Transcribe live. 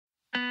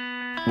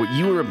What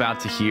you are about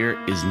to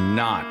hear is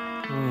not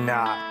a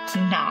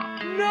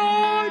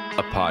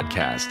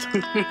podcast.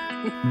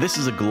 This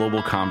is a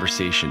global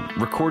conversation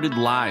recorded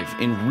live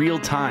in real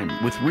time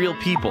with real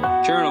people.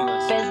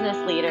 Journalists, business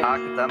leaders,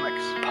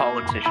 academics,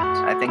 politicians.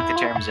 I think the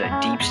term's a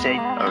deep state.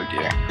 Oh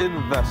dear.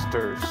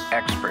 investors,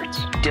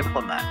 Experts,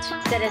 diplomats.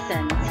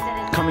 citizens.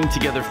 Coming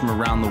together from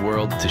around the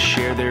world to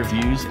share their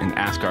views and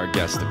ask our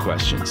guests the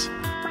questions.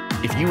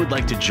 If you would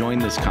like to join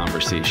this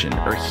conversation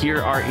or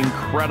hear our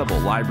incredible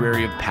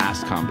library of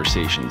past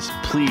conversations,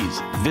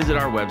 please visit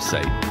our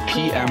website,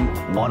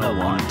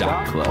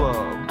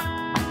 pm101.club,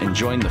 and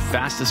join the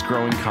fastest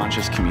growing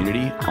conscious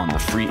community on the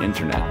free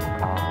internet.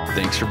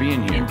 Thanks for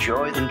being here.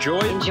 Enjoy.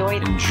 Enjoy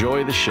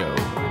the show.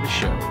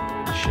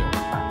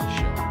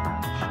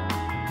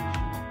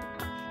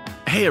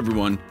 Hey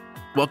everyone,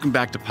 welcome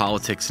back to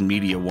Politics and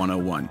Media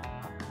 101,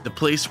 the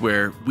place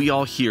where we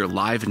all hear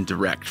live and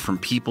direct from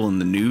people in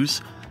the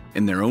news,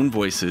 in their own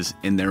voices,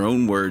 in their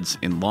own words,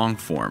 in long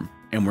form,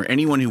 and where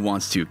anyone who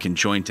wants to can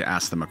join to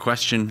ask them a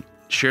question,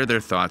 share their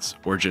thoughts,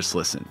 or just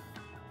listen.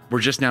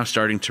 We're just now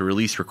starting to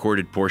release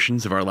recorded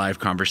portions of our live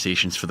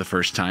conversations for the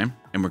first time,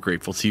 and we're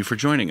grateful to you for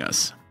joining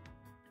us.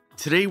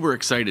 Today, we're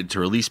excited to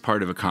release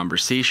part of a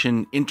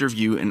conversation,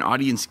 interview, and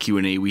audience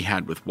Q&A we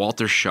had with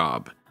Walter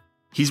Shaub.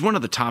 He's one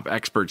of the top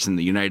experts in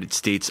the United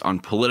States on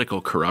political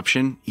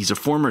corruption. He's a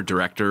former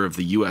director of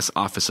the U.S.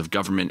 Office of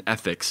Government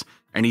Ethics,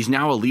 and he's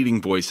now a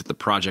leading voice at the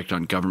Project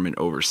on Government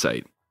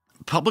Oversight.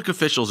 Public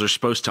officials are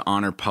supposed to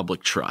honor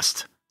public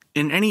trust.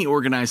 In any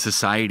organized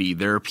society,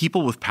 there are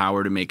people with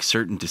power to make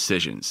certain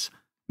decisions.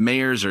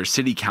 Mayors or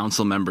city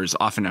council members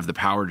often have the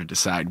power to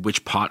decide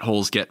which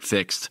potholes get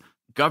fixed.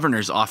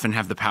 Governors often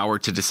have the power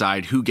to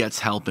decide who gets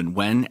help and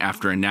when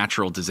after a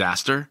natural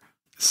disaster.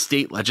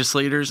 State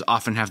legislators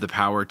often have the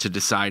power to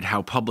decide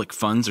how public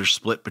funds are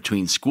split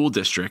between school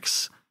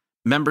districts.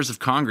 Members of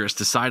Congress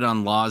decide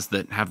on laws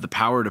that have the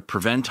power to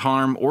prevent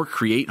harm or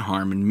create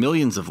harm in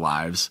millions of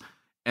lives.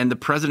 And the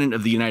President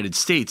of the United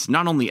States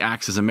not only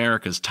acts as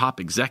America's top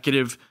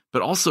executive,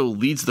 but also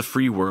leads the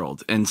free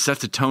world and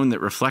sets a tone that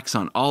reflects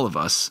on all of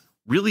us,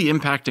 really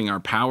impacting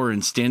our power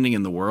and standing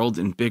in the world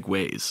in big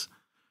ways.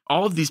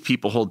 All of these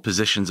people hold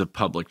positions of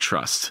public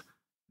trust.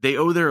 They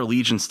owe their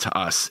allegiance to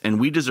us, and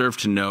we deserve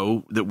to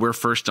know that we're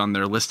first on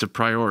their list of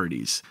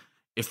priorities.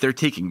 If they're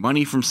taking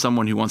money from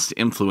someone who wants to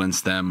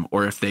influence them,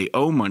 or if they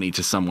owe money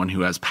to someone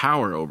who has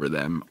power over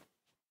them,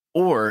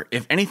 or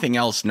if anything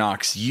else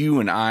knocks you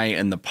and I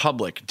and the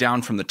public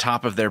down from the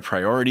top of their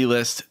priority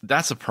list,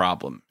 that's a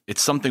problem.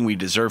 It's something we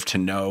deserve to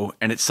know,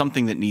 and it's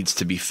something that needs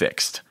to be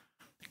fixed.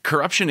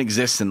 Corruption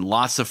exists in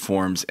lots of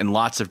forms in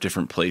lots of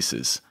different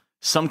places.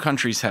 Some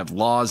countries have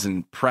laws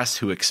and press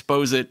who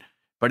expose it,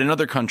 but in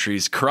other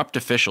countries, corrupt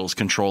officials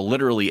control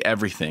literally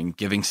everything,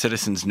 giving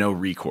citizens no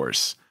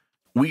recourse.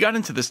 We got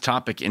into this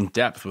topic in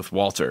depth with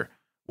Walter.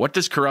 What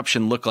does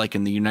corruption look like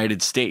in the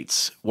United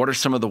States? What are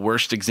some of the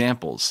worst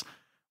examples?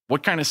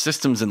 What kind of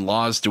systems and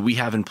laws do we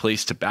have in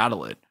place to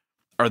battle it?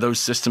 Are those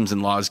systems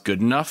and laws good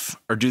enough,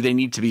 or do they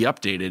need to be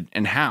updated,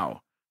 and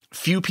how?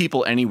 Few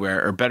people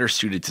anywhere are better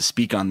suited to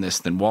speak on this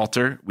than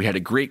Walter. We had a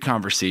great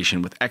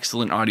conversation with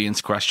excellent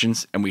audience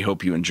questions, and we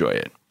hope you enjoy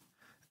it.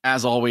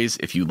 As always,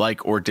 if you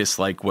like or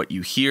dislike what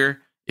you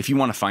hear, if you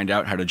want to find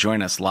out how to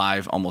join us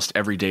live almost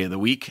every day of the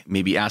week,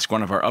 maybe ask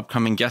one of our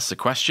upcoming guests a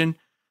question,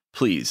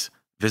 please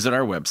visit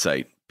our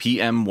website,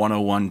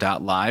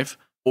 pm101.live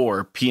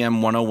or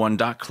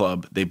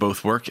pm101.club. They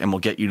both work and will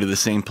get you to the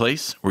same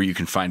place where you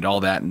can find all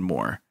that and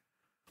more.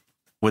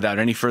 Without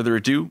any further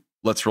ado,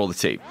 let's roll the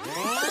tape.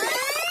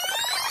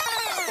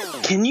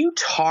 Can you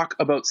talk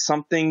about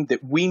something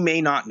that we may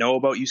not know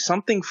about you,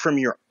 something from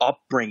your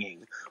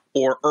upbringing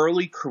or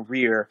early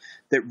career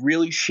that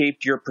really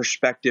shaped your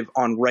perspective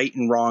on right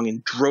and wrong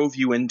and drove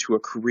you into a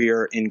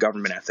career in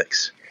government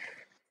ethics?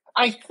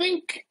 I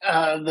think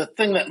the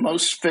thing that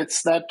most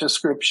fits that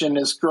description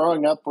is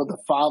growing up with a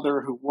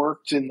father who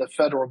worked in the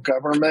federal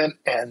government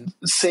and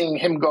seeing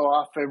him go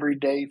off every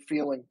day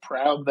feeling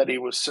proud that he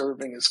was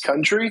serving his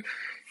country.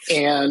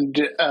 And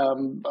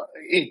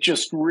it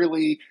just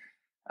really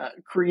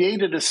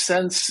created a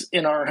sense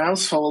in our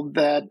household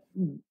that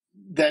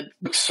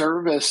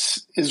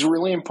service is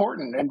really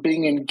important, and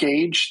being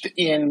engaged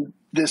in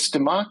this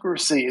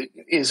democracy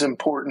is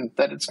important,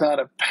 that it's not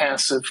a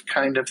passive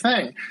kind of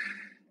thing.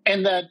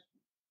 And that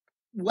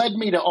led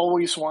me to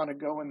always want to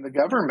go in the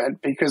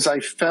government because I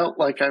felt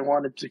like I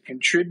wanted to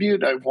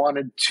contribute. I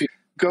wanted to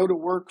go to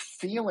work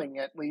feeling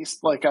at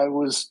least like I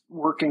was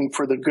working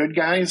for the good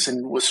guys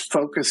and was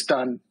focused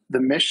on the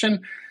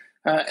mission,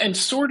 and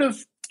sort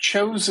of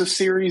chose a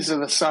series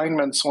of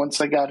assignments once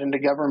I got into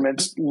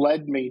government,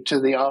 led me to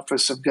the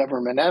Office of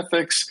Government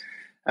Ethics.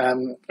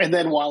 And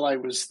then while I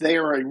was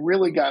there, I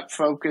really got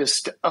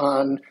focused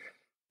on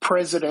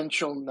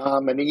presidential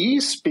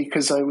nominees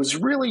because I was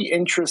really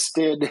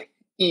interested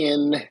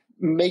in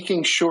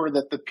making sure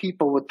that the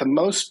people with the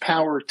most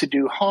power to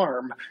do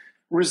harm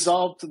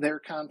resolved their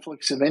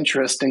conflicts of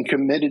interest and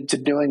committed to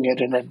doing it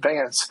in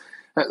advance.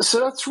 So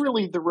that's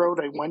really the road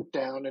I went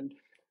down. And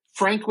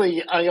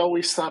Frankly, I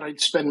always thought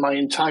I'd spend my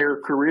entire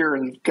career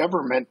in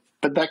government,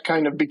 but that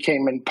kind of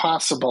became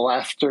impossible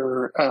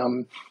after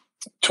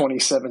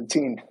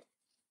 2017.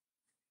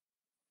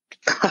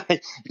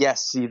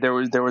 Yes, see, there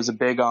was a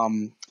big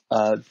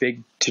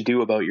big to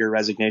do about your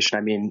resignation.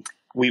 I mean,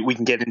 we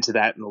can get into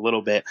that in a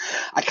little bit.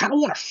 I kind of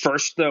want to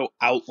first though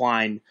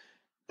outline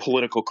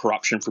political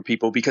corruption for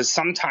people, because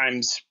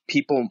sometimes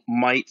people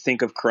might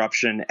think of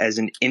corruption as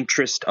an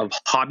interest of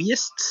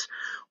hobbyists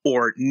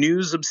or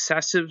news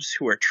obsessives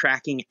who are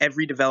tracking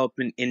every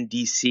development in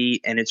DC,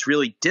 and it's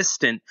really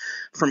distant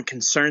from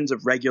concerns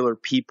of regular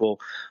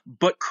people.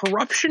 But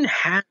corruption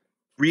has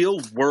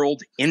real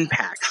world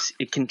impacts.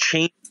 It can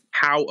change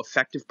how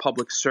effective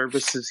public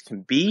services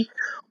can be,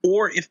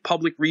 or if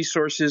public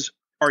resources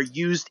are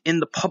used in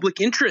the public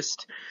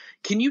interest.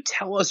 Can you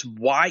tell us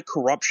why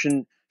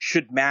corruption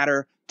should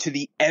matter to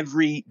the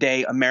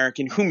everyday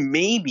American who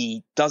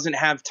maybe doesn't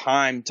have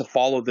time to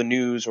follow the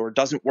news or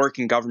doesn't work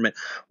in government?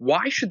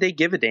 Why should they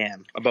give a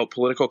damn about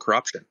political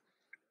corruption?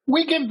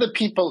 We give the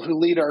people who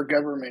lead our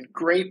government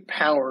great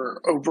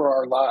power over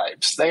our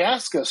lives. They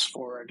ask us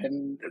for it,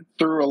 and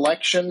through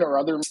election or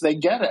others, they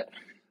get it.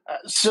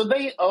 So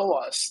they owe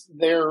us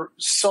their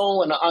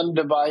sole and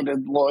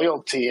undivided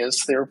loyalty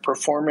as they're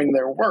performing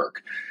their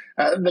work.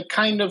 The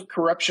kind of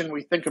corruption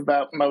we think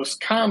about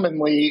most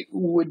commonly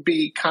would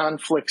be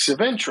conflicts of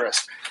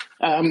interest.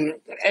 And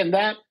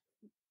that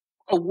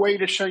a way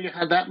to show you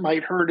how that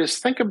might hurt is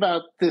think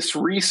about this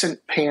recent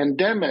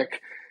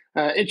pandemic.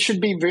 It should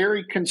be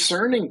very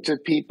concerning to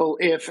people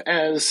if,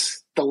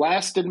 as the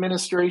last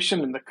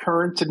administration and the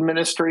current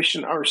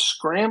administration are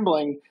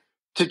scrambling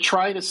to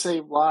try to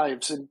save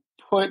lives and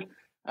put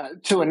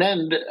to an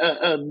end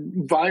a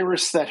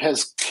virus that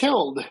has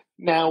killed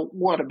now,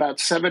 about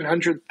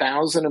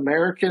 700,000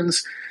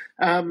 Americans.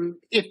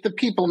 If the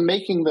people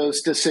making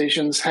those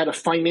decisions had a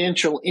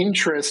financial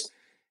interest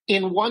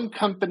in one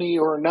company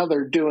or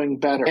another doing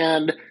better,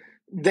 and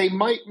they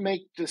might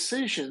make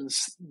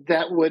decisions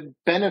that would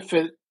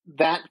benefit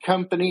that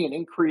company and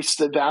increase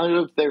the value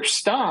of their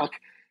stock,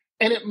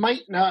 and it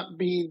might not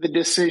be the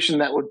decision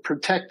that would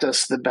protect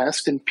us the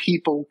best, and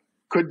people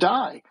could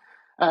die.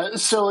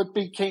 So it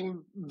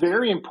became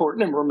very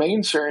important and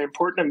remains very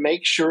important to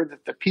make sure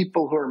that the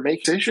people who are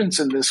making decisions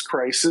in this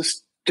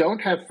crisis don't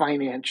have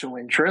financial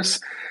interests.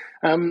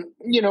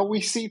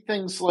 We see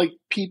things like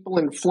people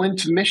in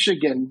Flint,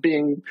 Michigan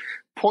being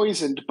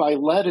poisoned by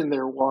lead in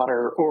their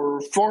water,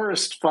 or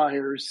forest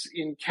fires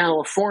in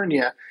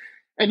California.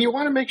 And you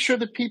want to make sure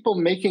that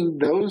people making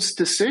those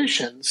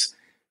decisions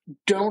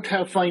don't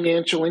have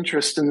financial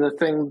interest in the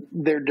thing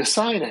they're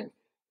deciding.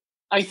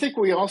 I think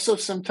we also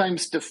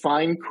sometimes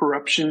define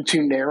corruption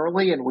too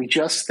narrowly, and we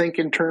just think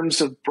in terms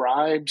of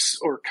bribes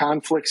or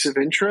conflicts of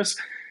interest.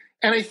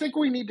 And I think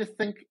we need to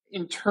think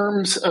in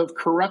terms of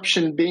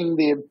corruption being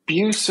the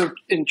abuse of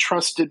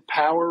entrusted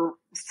power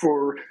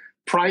for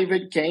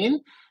private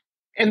gain.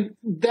 And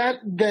that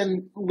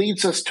then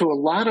leads us to a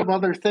lot of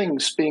other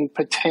things being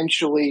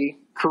potentially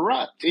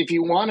corrupt. If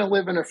you want to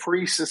live in a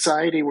free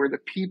society where the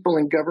people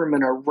in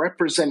government are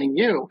representing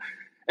you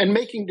and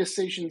making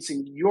decisions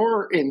in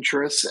your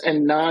interests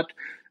and not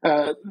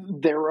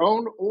their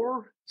own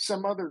or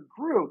some other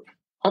group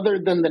other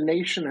than the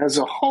nation as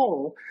a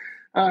whole,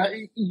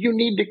 you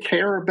need to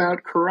care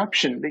about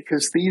corruption,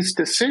 because these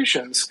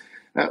decisions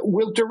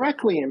will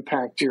directly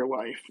impact your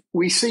life.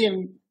 We see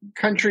in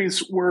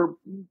countries where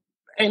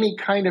any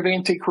kind of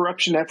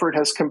anti-corruption effort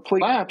has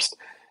completely collapsed,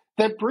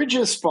 that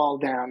bridges fall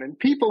down and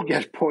people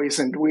get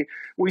poisoned.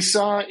 We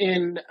saw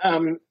in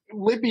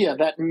Libya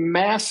that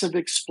massive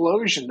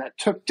explosion that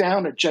took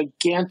down a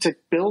gigantic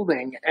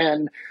building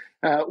and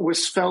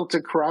was felt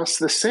across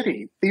the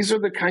city. These are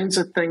the kinds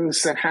of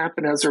things that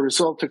happen as a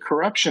result of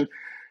corruption.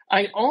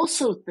 I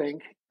also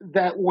think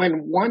that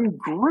when one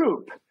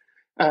group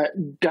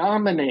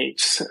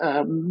dominates,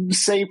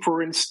 say,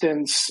 for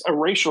instance, a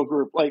racial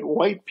group like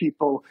white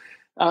people,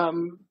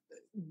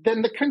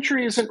 then the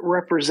country isn't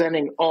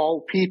representing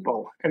all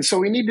people. And so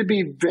we need to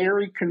be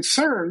very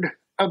concerned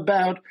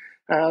about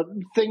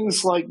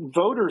things like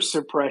voter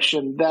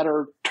suppression that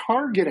are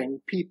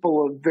targeting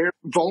people of very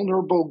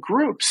vulnerable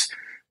groups.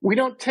 We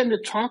don't tend to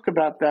talk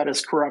about that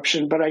as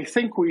corruption, but I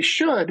think we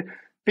should,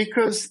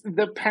 because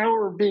the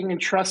power being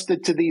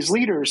entrusted to these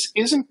leaders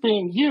isn't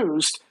being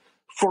used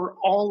for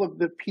all of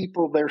the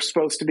people they're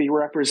supposed to be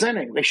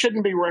representing. They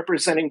shouldn't be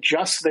representing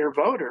just their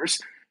voters.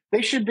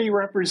 They should be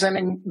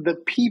representing the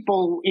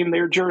people in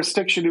their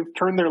jurisdiction who've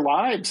turned their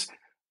lives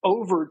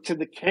over to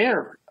the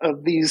care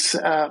of these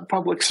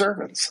public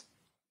servants.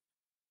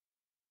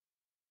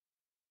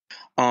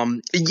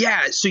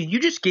 So you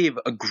just gave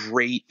a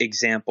great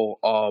example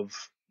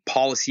of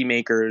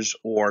policymakers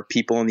or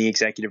people in the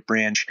executive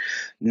branch.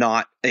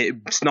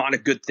 It's not a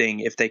good thing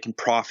if they can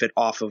profit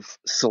off of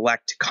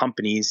select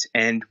companies.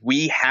 And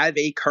we have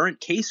a current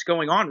case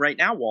going on right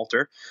now,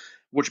 Walter,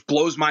 which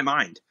blows my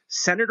mind.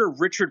 Senator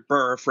Richard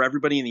Burr, for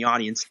everybody in the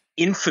audience,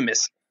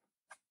 infamous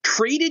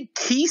traded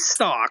key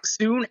stocks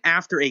soon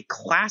after a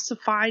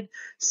classified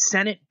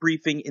Senate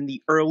briefing in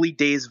the early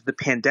days of the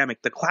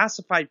pandemic. The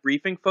classified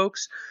briefing,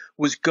 folks,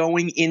 was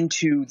going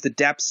into the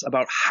depths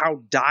about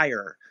how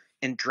dire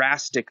and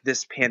drastic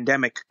this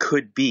pandemic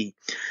could be.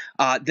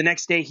 The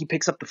next day, he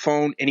picks up the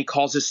phone and he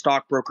calls his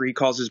stockbroker. He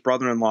calls his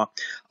brother-in-law.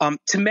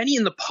 To many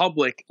in the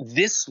public,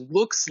 this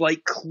looks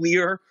like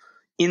clear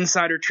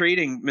insider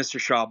trading, Mr.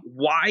 Shaub.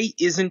 Why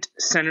isn't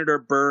Senator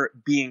Burr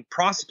being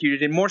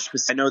prosecuted? And more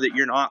specifically, I know that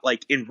you're not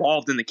like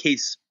involved in the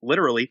case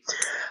literally.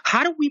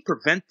 How do we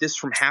prevent this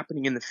from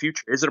happening in the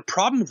future? Is it a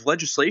problem of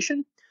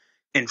legislation,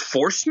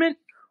 enforcement,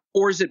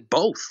 or is it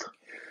both?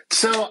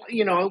 So,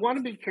 I want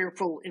to be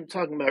careful in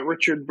talking about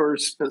Richard Burr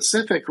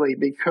specifically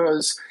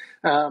because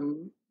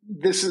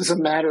this is a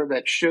matter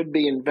that should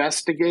be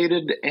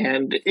investigated.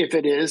 And if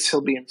it is,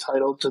 he'll be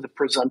entitled to the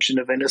presumption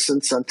of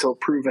innocence until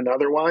proven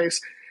otherwise.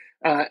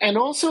 And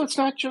also, it's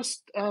not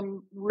just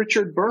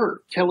Richard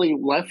Burr. Kelly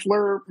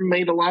Loeffler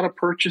made a lot of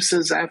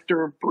purchases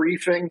after a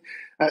briefing.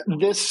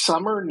 This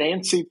summer,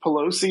 Nancy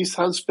Pelosi's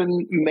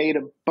husband made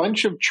a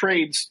bunch of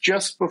trades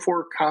just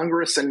before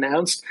Congress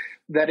announced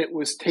that it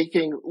was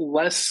taking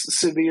less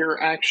severe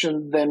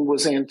action than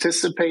was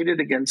anticipated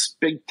against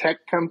big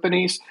tech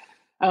companies.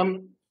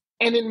 And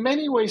in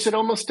many ways, it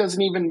almost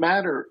doesn't even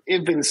matter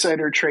if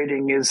insider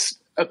trading is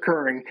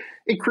occurring.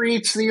 It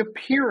creates the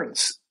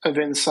appearance of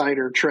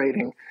insider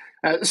trading.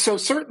 So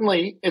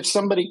certainly, if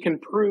somebody can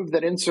prove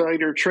that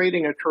insider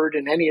trading occurred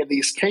in any of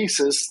these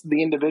cases,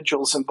 the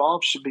individuals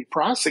involved should be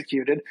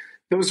prosecuted.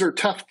 Those are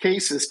tough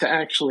cases to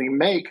actually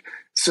make,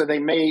 so they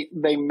may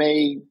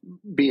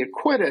be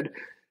acquitted.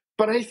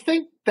 But I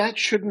think that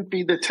shouldn't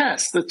be the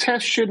test. The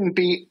test shouldn't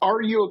be,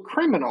 are you a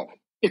criminal?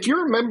 If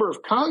you're a member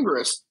of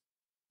Congress,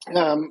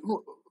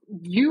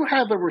 you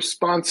have a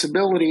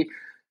responsibility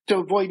to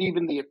avoid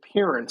even the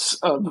appearance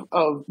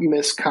of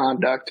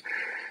misconduct.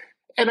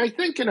 And I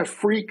think in a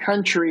free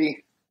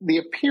country, the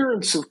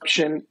appearance of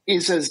corruption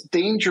is as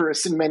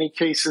dangerous in many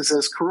cases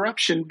as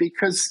corruption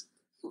because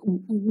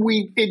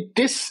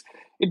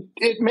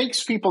it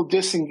makes people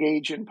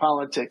disengage in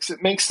politics.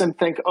 It makes them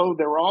think, oh,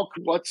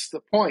 what's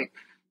the point?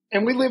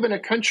 And we live in a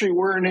country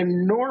where an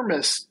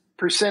enormous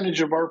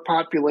percentage of our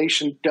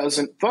population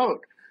doesn't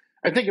vote.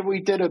 I think if we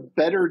did a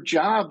better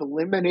job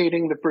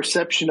eliminating the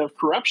perception of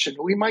corruption,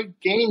 we might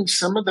gain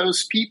some of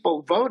those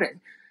people voting.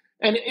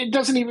 And it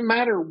doesn't even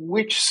matter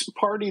which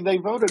party they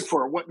voted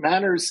for. What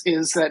matters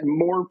is that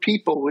more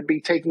people would be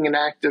taking an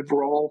active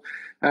role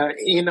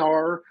in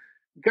our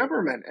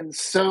government. And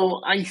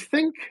so I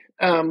think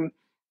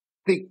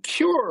the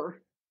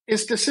cure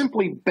is to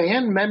simply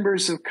ban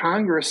members of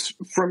Congress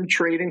from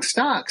trading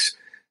stocks.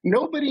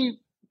 Nobody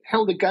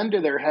held a gun to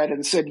their head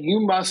and said, you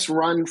must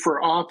run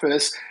for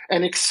office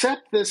and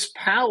accept this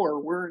power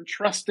we're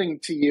entrusting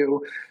to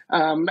you.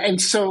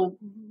 And so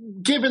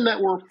given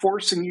that we're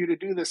forcing you to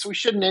do this, we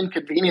shouldn't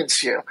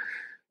inconvenience you.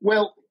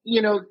 Well,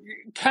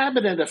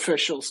 cabinet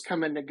officials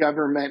come into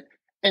government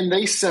and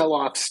they sell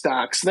off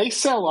stocks. They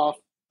sell off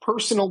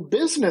personal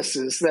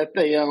businesses that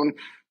they own.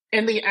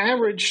 And the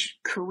average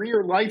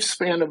career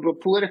lifespan of a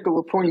political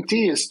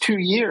appointee is 2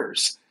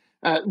 years.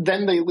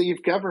 Then they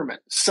leave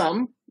government.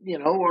 Some,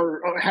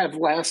 or have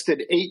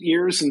lasted 8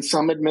 years in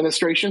some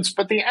administrations,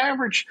 but the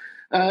average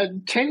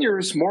tenure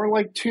is more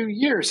like 2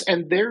 years,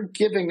 and they're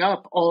giving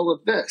up all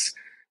of this.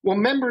 Well,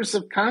 members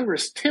of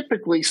Congress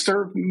typically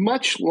serve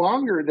much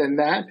longer than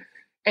that,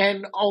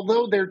 and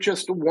although they're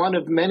just one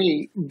of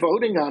many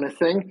voting on a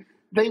thing,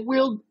 they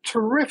wield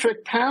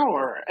terrific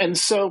power. And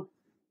so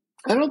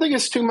I don't think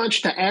it's too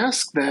much to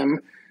ask them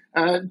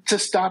to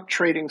stop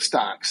trading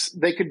stocks.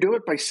 They could do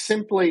it by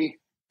simply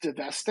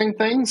divesting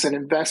things and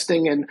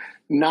investing in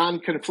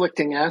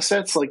non-conflicting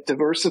assets like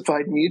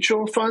diversified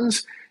mutual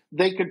funds.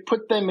 They could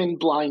put them in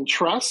blind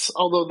trusts,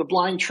 although the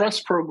blind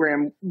trust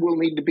program will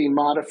need to be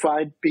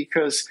modified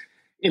because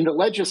in the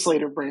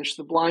legislative branch,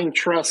 the blind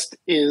trust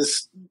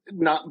is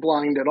not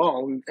blind at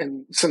all,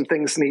 and some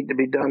things need to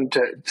be done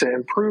to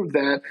improve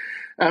that.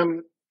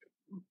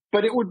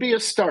 But it would be a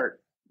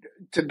start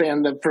to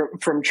ban them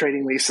from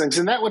trading these things,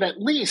 and that would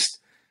at least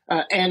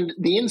end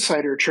the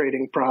insider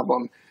trading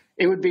problem.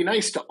 It would be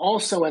nice to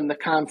also end the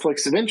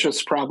conflicts of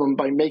interest problem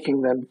by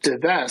making them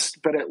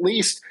divest, but at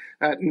least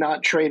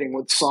not trading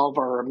would solve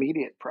our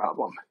immediate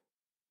problem.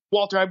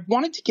 Walter, I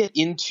wanted to get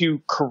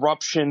into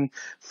corruption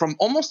from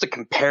almost a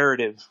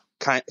comparative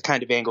kind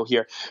of angle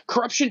here.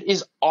 Corruption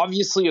is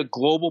obviously a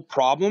global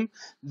problem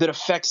that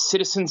affects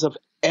citizens of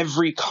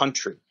every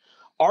country.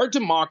 Our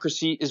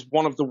democracy is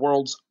one of the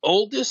world's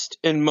oldest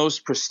and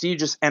most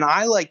prestigious, and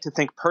I like to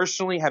think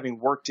personally, having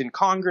worked in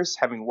Congress,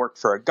 having worked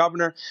for a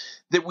governor,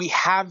 that we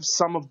have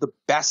some of the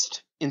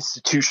best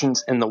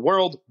institutions in the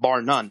world,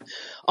 bar none.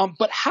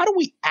 But how do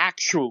we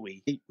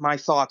actually, my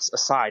thoughts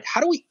aside,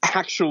 how do we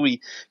actually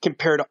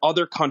compare to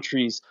other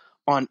countries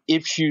on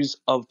issues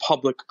of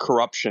public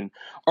corruption?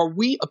 Are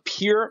we a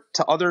peer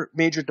to other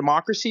major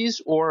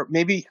democracies, or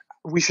maybe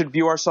we should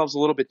view ourselves a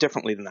little bit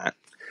differently than that?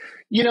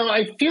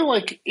 I feel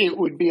like it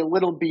would be a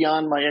little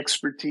beyond my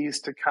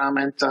expertise to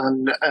comment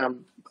on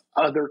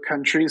other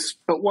countries.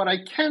 But what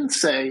I can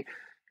say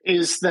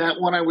is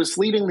that when I was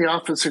leading the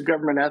Office of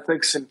Government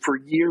Ethics, and for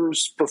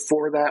years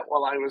before that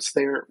while I was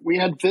there, we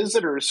had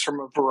visitors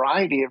from a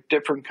variety of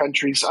different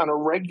countries on a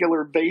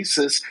regular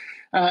basis,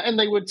 and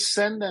they would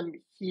send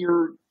them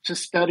here to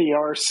study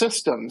our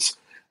systems.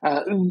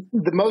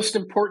 The most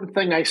important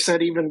thing I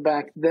said even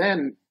back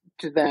then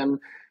to them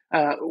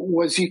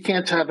was you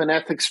can't have an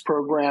ethics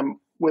program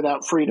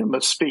without freedom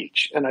of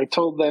speech. And I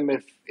told them,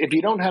 if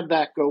you don't have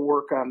that, go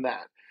work on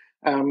that.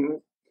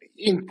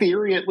 In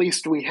theory, at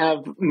least, we have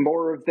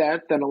more of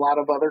that than a lot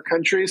of other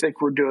countries. I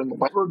think we're doing in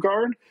that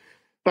regard.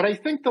 But I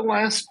think the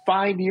last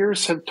 5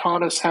 years have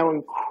taught us how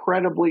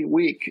incredibly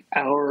weak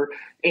our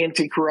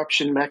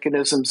anti-corruption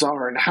mechanisms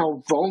are and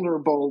how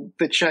vulnerable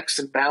the checks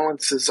and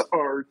balances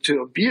are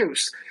to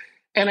abuse.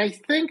 And I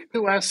think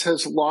the U.S.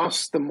 has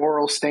lost the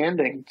moral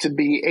standing to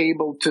be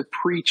able to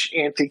preach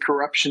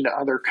anti-corruption to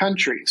other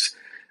countries.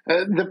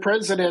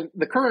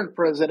 The current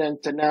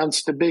president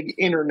announced a big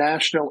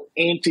international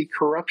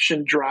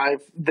anti-corruption drive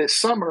this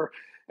summer,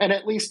 and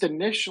at least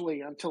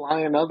initially, until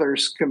I and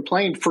others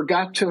complained,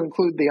 forgot to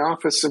include the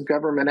Office of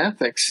Government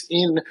Ethics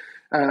in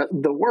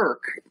the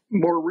work.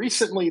 More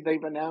recently,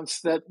 they've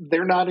announced that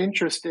they're not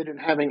interested in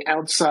having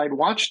outside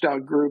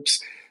watchdog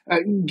groups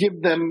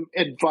give them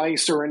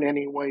advice or in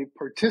any way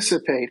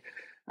participate.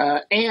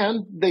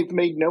 And they've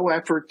made no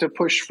effort to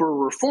push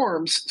for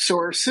reforms. So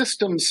our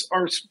systems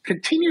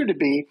continue to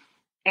be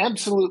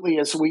absolutely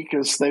as weak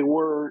as they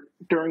were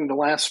during the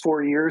last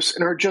 4 years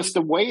and are just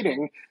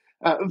awaiting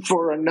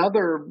for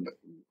another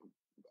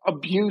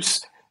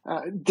abuse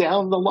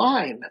down the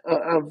line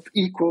of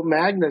equal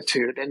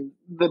magnitude. And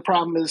the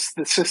problem is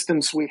the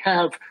systems we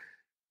have,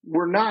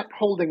 we're not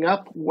holding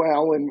up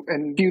well,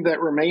 and few that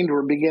remained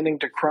were beginning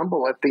to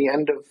crumble at the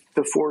end of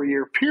the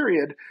 4-year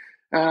period.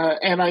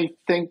 And I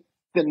think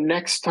the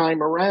next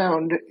time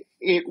around,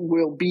 it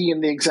will be in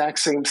the exact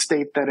same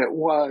state that it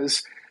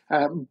was.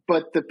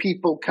 But the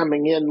people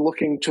coming in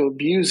looking to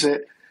abuse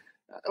it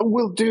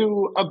will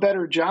do a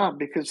better job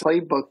because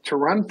playbook to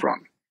run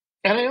from.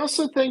 And I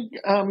also think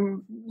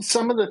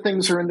some of the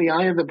things are in the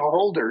eye of the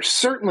beholder.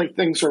 Certainly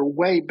things are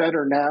way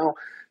better now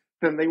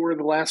than they were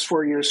the last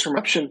 4 years from an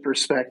option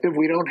perspective.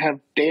 We don't have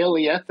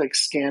daily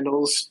ethics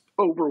scandals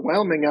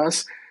overwhelming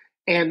us,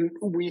 and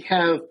we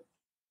have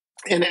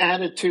an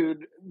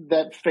attitude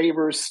that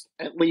favors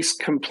at least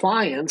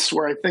compliance,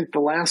 where I think the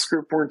last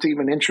group weren't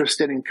even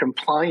interested in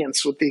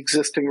compliance with the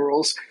existing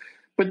rules.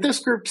 But this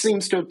group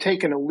seems to have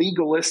taken a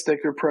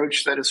legalistic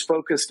approach that is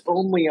focused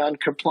only on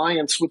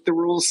compliance with the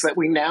rules that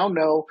we now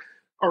know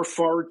are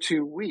far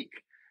too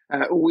weak.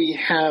 We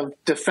have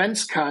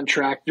defense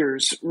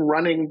contractors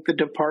running the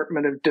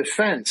Department of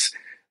Defense.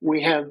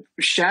 We have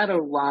shadow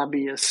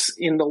lobbyists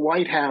in the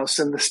White House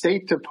and the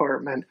State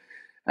Department.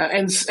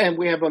 And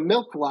we have a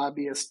milk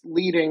lobbyist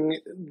leading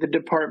the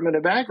Department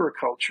of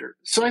Agriculture.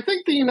 So I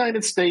think the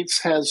United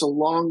States has a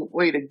long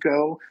way to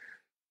go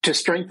to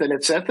strengthen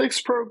its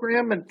ethics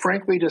program and,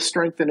 frankly, to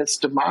strengthen its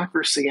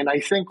democracy. And I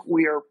think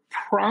we are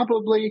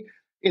probably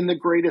in the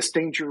greatest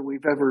danger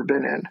we've ever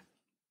been in.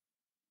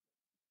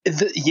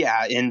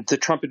 And the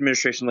Trump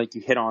administration, like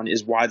you hit on,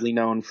 is widely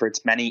known for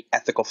its many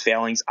ethical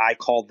failings. I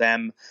call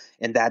them,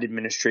 in that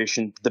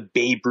administration, the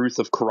Babe Ruth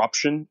of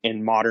corruption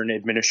in modern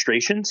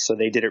administrations. So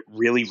they did it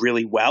really,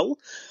 really well.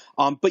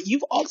 But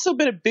you've also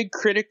been a big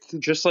critic,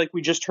 just like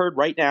we just heard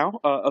right now,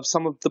 of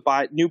some of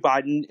the new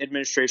Biden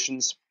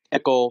administration's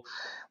ethical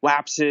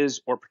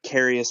lapses or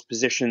precarious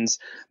positions.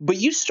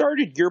 But you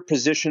started your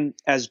position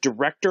as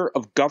director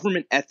of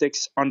government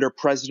ethics under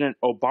President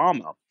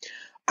Obama.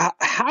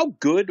 How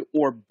good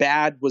or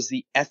bad was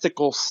the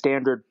ethical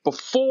standard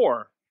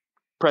before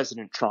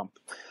President Trump?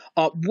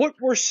 What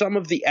were some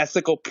of the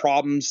ethical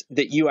problems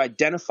that you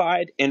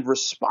identified and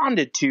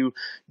responded to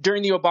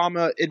during the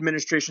Obama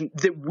administration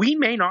that we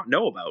may not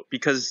know about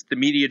because the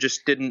media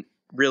just didn't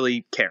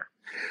really care?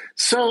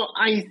 So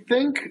I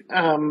think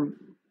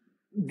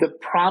the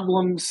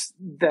problems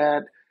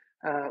that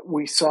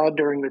we saw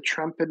during the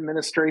Trump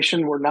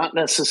administration were not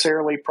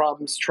necessarily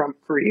problems Trump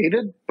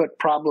created, but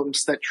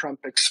problems that Trump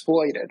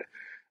exploited.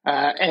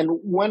 And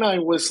when I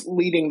was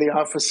leading the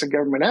Office of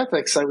Government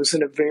Ethics, I was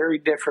in a very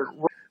different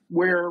role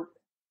where,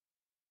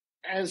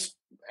 as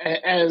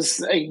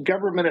a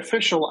government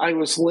official, I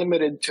was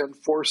limited to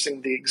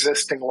enforcing the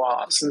existing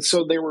laws. And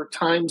so there were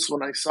times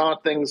when I saw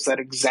things that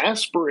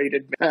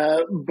exasperated me,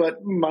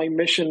 but my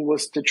mission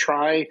was to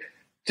try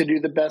to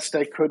do the best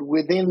I could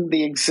within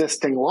the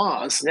existing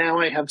laws. Now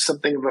I have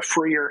something of a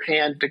freer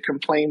hand to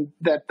complain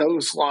that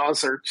those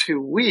laws are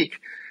too weak.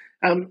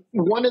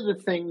 One of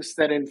the things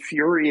that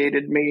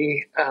infuriated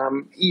me,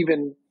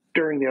 even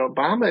during the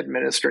Obama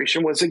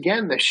administration, was,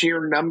 again, the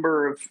sheer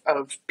number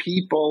of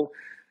people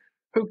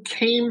who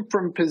came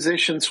from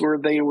positions where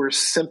they were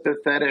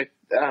sympathetic,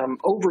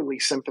 overly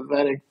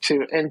sympathetic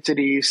to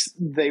entities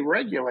they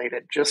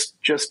regulated,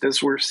 just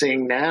as we're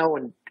seeing now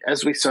and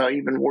as we saw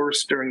even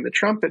worse during the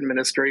Trump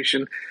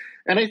administration.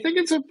 And I think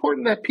it's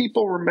important that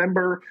people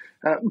remember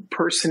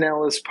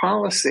personnel is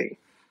policy.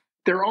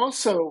 They're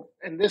also,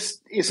 and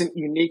this isn't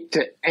unique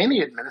to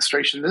any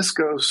administration, this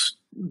goes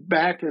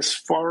back as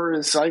far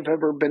as I've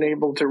ever been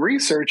able to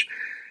research.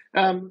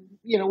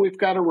 We've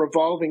got a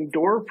revolving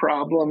door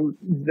problem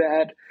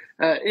that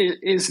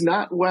is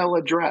not well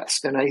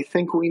addressed. And I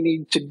think we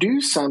need to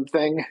do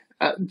something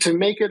to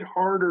make it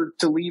harder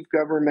to leave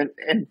government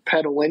and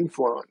peddle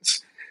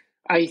influence.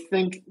 I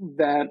think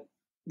that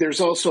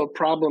there's also a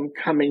problem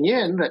coming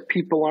in that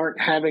people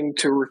aren't having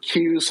to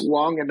recuse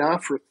long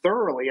enough or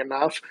thoroughly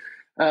enough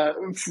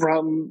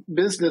from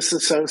business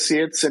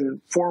associates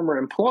and former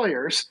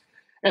employers.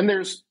 And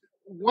there's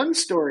one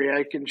story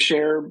I can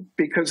share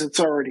because it's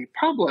already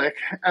public,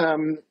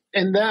 and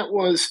that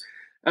was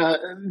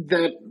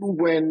that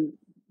when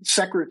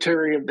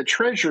Secretary of the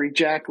Treasury,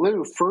 Jack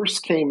Lew,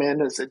 first came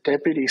in as a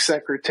Deputy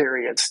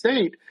Secretary of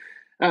State,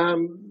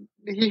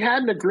 he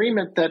had an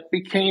agreement that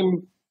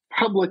became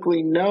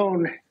publicly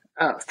known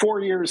 4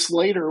 years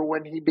later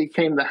when he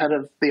became the head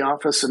of the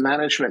Office of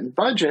Management and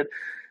Budget,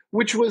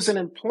 which was an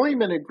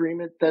employment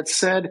agreement that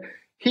said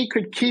he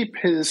could keep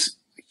his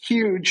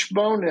huge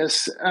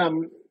bonus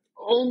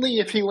only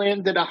if he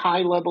landed a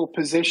high-level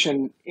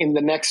position in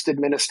the next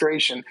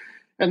administration.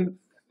 And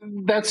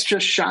that's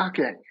just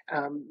shocking.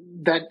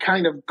 That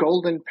kind of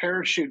golden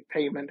parachute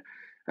payment,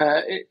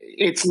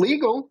 it's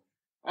legal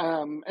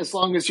as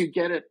long as you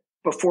get it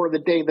before the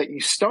day that you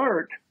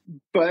start,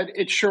 but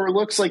it sure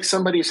looks like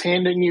somebody's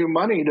handing you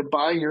money to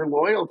buy your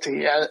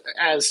loyalty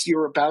as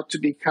you're about to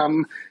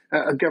become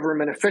a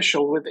government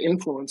official with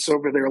influence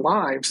over their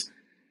lives.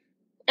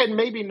 And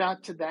maybe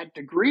not to that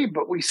degree,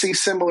 but we see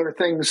similar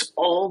things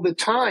all the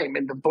time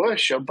in the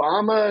Bush,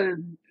 Obama,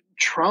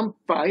 Trump,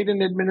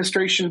 Biden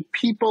administration,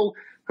 people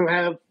who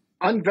have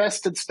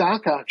unvested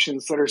stock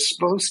options that are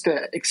supposed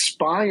to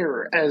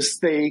expire as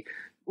they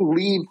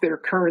leave their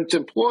current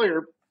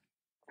employer.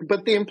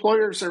 But the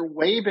employers are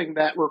waiving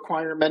that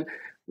requirement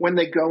when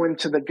they go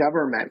into the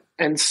government.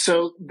 And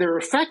so they're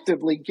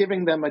effectively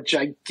giving them a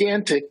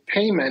gigantic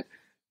payment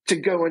to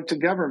go into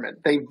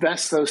government. They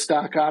vest those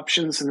stock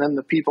options and then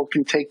the people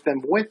can take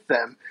them with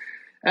them.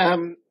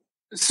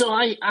 So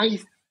I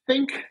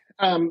think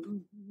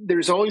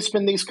there's always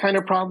been these kind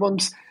of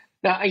problems.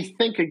 Now, I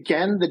think,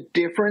 again, the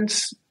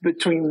difference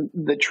between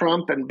the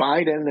Trump and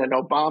Biden and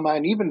Obama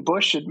and even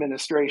Bush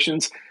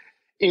administrations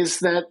is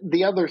that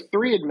the other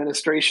three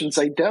administrations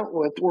I dealt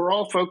with were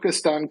all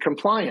focused on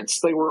compliance.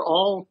 They were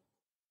all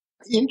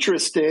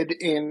interested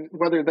in,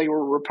 whether they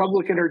were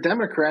Republican or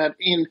Democrat,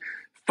 in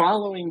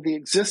following the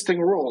existing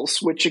rules,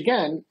 which,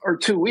 again, are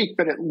too weak,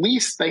 but at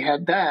least they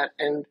had that.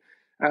 And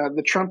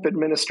the Trump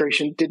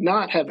administration did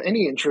not have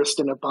any interest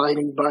in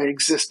abiding by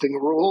existing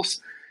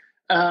rules.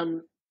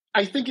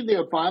 I think in the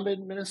Obama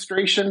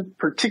administration,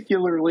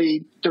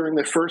 particularly during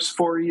the first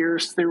 4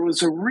 years, there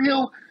was a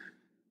real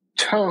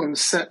tone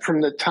set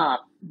from the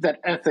top that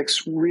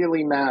ethics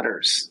really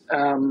matters.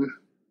 And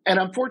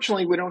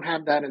unfortunately, we don't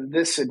have that in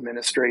this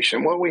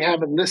administration. What we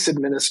have in this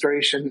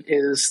administration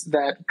is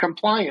that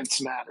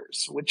compliance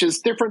matters, which is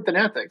different than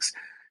ethics.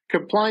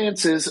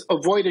 Compliance is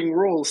avoiding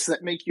rules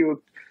that make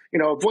you,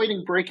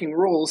 avoiding breaking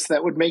rules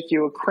that would make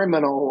you a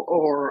criminal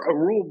or a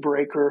rule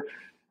breaker.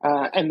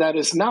 And that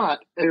is not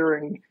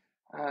daring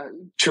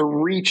to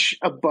reach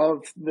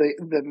above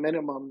the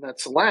minimum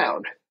that's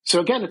allowed. So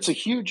again, it's a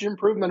huge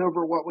improvement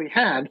over what we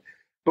had,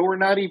 but we're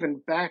not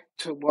even back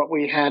to what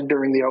we had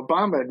during the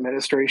Obama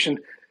administration,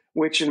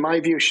 which in my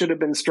view should have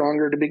been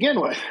stronger to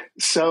begin with.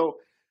 So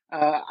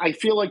I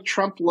feel like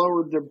Trump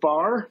lowered the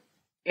bar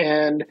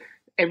and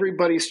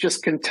everybody's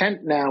just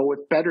content now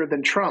with better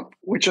than Trump,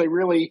 which I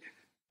really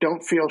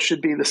don't feel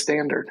should be the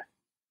standard.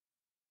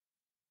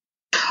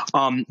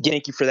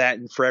 Thank you for that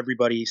and for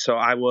everybody. So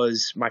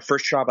my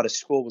first job out of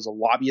school was a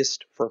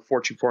lobbyist for a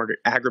Fortune 400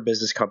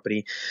 agribusiness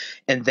company.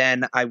 And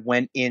then I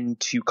went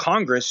into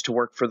Congress to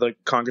work for the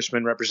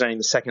congressman representing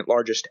the second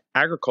largest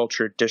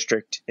agriculture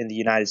district in the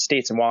United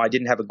States. And while I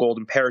didn't have a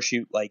golden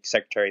parachute like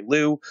Secretary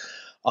Lew,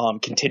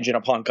 contingent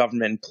upon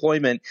government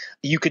employment,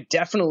 you could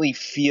definitely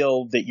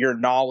feel that your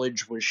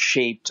knowledge was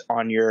shaped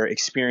on your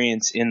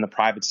experience in the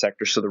private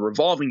sector. So the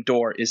revolving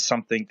door is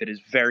something that is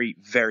very,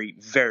 very,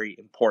 very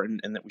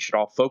important and that we should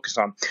all focus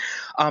on.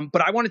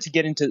 But I wanted to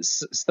get into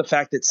the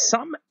fact that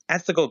some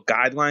ethical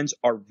guidelines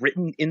are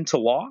written into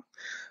law,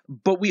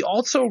 but we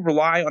also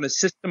rely on a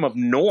system of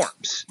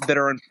norms that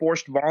are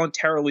enforced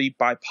voluntarily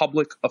by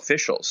public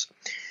officials.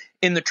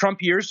 In the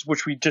Trump years,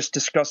 which we just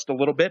discussed a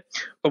little bit,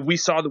 we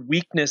saw the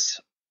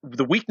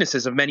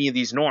weaknesses of many of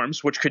these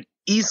norms, which could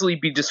easily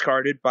be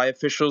discarded by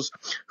officials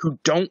who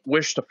don't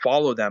wish to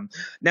follow them.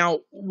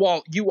 Now,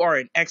 while you are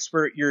an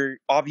expert, you're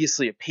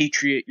obviously a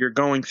patriot, you're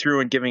going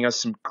through and giving us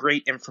some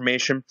great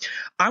information.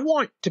 I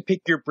want to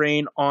pick your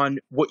brain on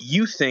what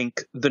you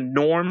think the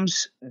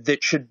norms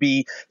that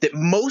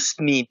most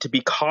need to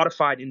be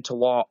codified into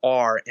law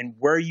are and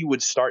where you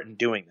would start in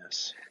doing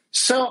this.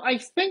 So I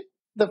think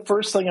the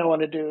first thing I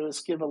want to do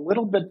is give a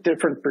little bit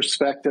different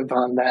perspective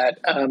on that.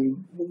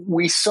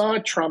 We saw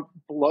Trump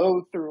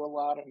blow through a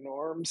lot of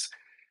norms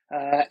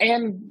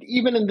And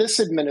even in this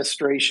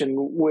administration,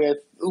 with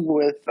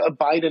a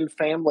Biden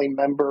family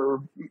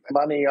member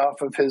money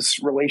off of his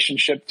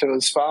relationship to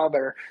his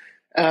father,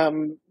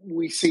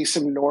 we see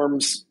some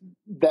norms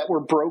that were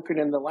broken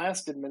in the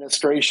last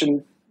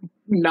administration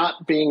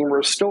not being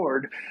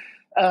restored.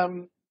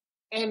 And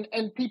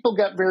people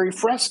got very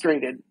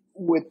frustrated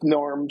with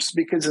norms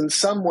because in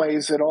some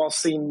ways it all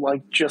seemed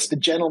like just a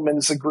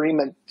gentleman's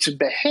agreement to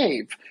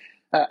behave.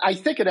 I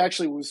think it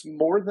actually was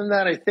more than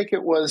that. I think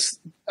it was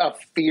a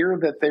fear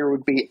that there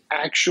would be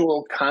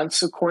actual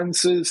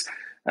consequences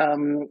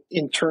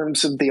in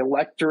terms of the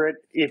electorate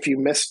if you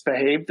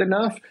misbehaved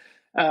enough.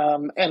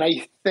 And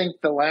I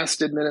think the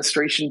last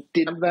administration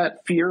did have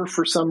that fear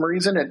for some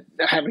reason, it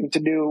having to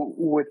do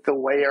with the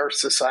way our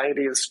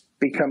society has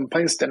become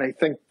placed. And I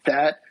think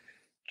that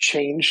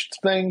changed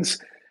things.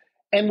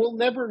 And we'll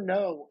never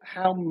know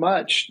how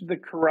much the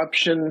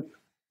corruption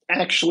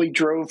actually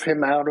drove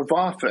him out of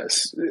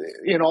office.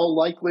 In all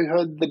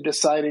likelihood, the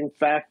deciding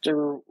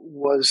factor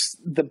was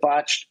the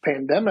botched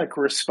pandemic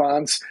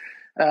response.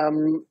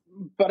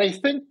 But I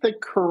think the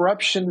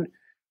corruption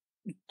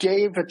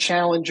gave a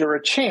challenger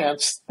a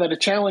chance that a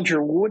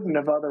challenger wouldn't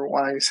have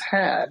otherwise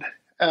had.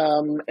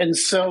 And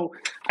so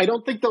I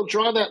don't think they'll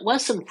draw that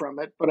lesson from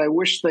it, but I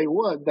wish they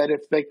would, that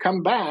if they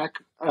come back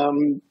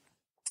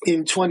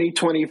in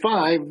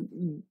 2025,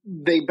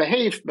 they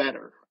behave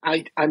better.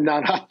 I'm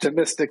not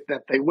optimistic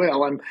that they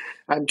will.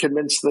 I'm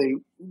convinced they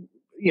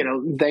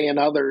and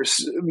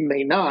others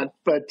may not.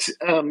 But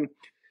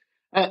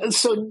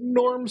so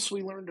norms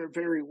we learned are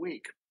very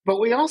weak. But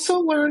we also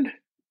learned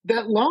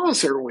that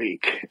laws are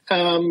weak.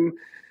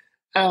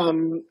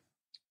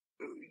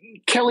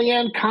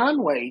 Kellyanne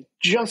Conway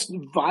just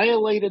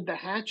violated the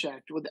Hatch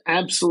Act with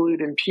absolute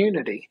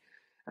impunity.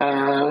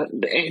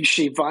 And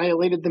she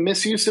violated the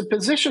misuse of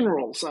position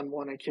rules on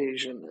one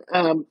occasion.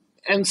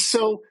 And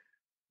so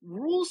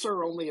rules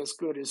are only as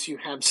good as you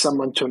have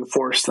someone to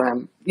enforce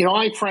them.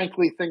 I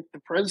frankly think the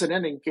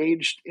president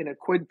engaged in a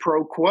quid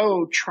pro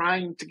quo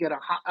trying to get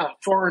a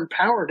foreign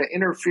power to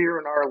interfere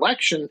in our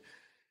election.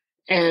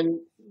 And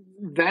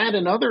that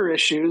and other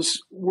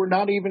issues were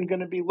not even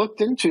going to be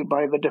looked into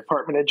by the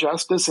Department of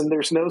Justice, and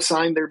there's no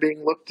sign they're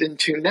being looked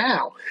into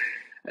now.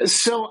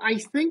 So I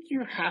think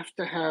you have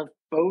to have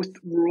both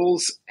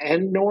rules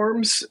and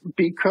norms,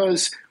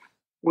 because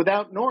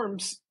without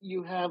norms,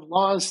 you have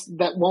laws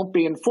that won't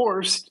be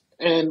enforced,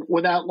 and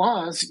without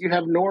laws, you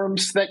have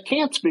norms that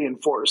can't be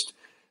enforced.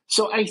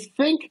 So I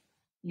think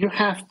you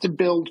have to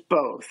build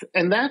both.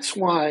 And that's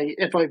why,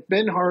 if I've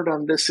been hard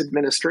on this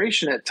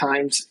administration at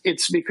times,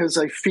 it's because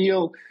I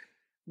feel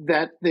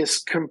that this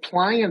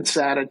compliance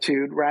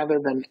attitude rather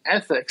than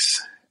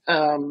ethics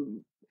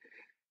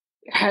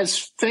has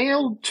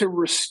failed to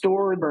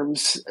restore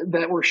norms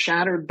that were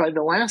shattered by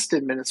the last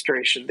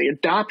administration. The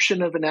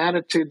adoption of an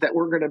attitude that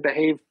we're going to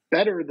behave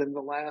better than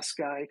the last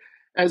guy,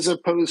 as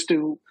opposed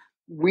to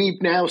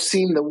we've now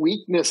seen the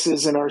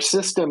weaknesses in our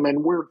system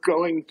and we're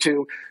going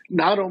to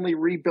not only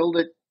rebuild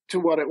it to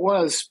what it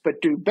was,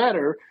 but do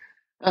better,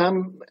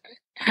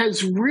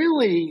 has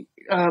really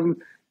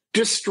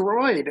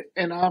destroyed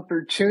an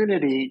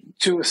opportunity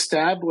to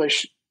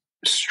establish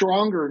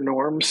stronger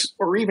norms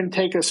or even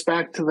take us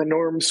back to the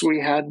norms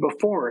we had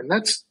before. And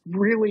that's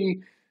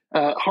really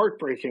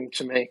heartbreaking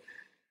to me.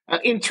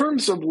 In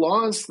terms of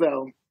laws,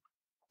 though,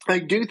 I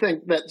do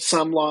think that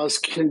some laws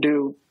can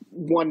do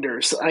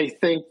wonders. I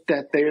think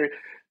that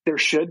there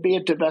should be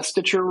a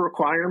divestiture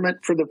requirement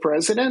for the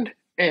president.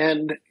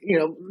 And,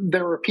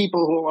 there are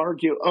people who will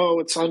argue,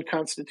 it's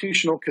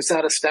unconstitutional because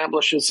that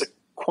establishes a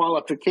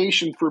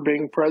qualification for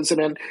being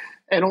president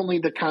and only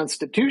the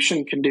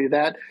Constitution can do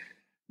that.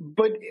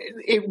 But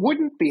it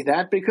wouldn't be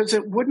that, because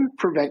it wouldn't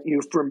prevent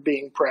you from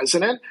being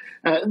president.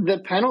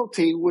 The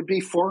penalty would be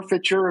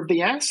forfeiture of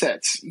the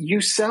assets. You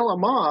sell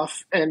them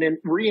off and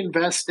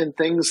reinvest in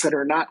things that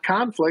are not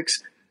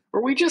conflicts,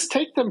 or we just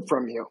take them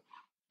from you.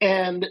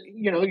 And,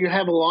 you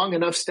have a long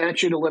enough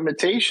statute of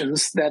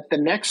limitations that the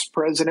next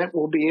president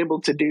will be able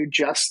to do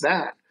just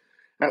that.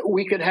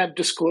 We could have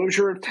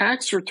disclosure of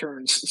tax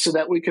returns so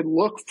that we could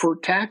look for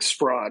tax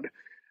fraud.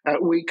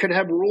 We could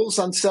have rules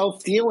on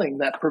self-dealing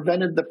that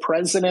prevented the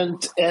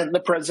president and the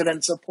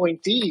president's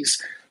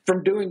appointees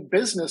from doing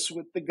business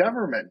with the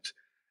government.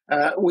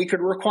 We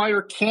could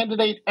require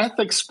candidate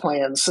ethics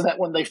plans so that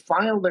when they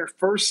file their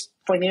first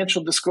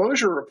financial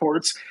disclosure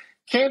reports,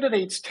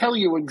 candidates tell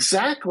you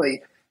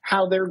exactly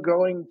how they're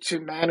going to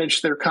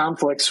manage their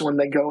conflicts when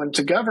they go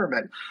into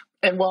government.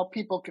 And while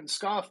people can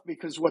scoff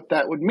because what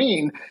that would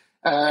mean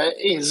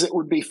is it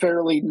would be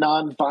fairly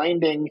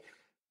non-binding,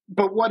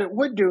 but what it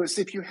would do is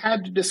if you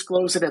had to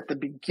disclose it at the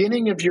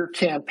beginning of your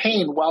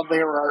campaign while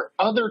there are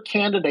other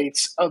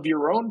candidates of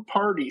your own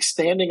party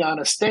standing on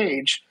a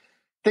stage,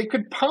 they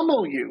could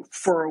pummel you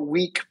for a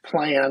weak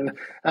plan,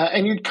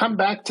 and you'd come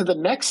back to the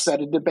next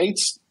set of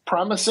debates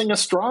promising a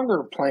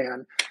stronger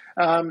plan.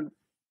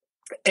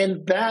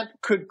 And that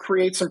could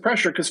create some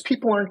pressure because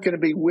people aren't going to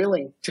be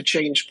willing to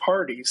change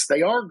parties.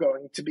 They are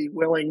going to be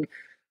willing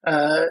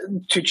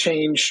to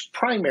change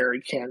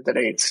primary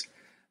candidates.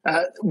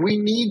 We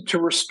need to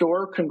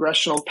restore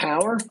congressional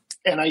power.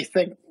 And I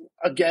think,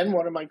 again,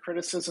 one of my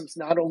criticisms,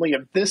 not only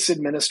of this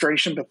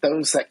administration, but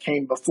those that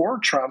came before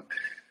Trump,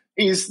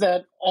 is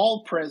that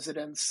all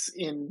presidents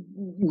in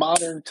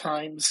modern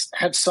times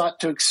have sought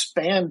to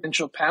expand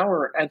presidential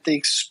power at the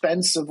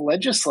expense of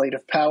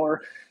legislative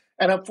power.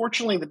 And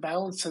unfortunately, the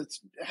balance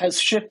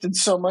has shifted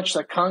so much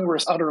that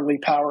Congress is utterly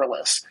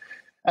powerless.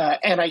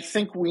 And I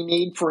think we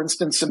need, for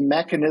instance, a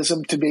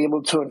mechanism to be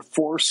able to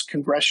enforce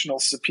congressional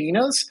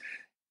subpoenas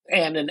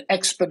and an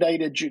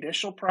expedited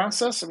judicial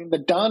process. I mean, the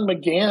Don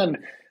McGahn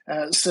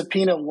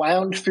subpoena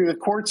wound through the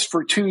courts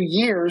for 2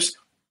 years,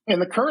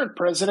 and the current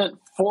president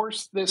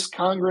forced this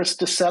Congress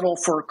to settle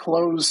for a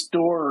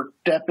closed-door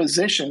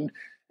deposition,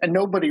 and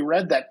nobody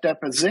read that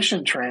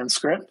deposition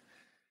transcript.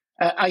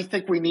 I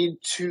think we need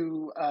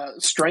to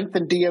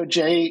strengthen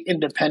DOJ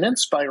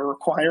independence by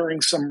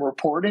requiring some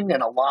reporting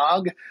and a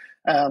log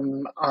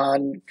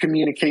on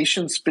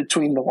communications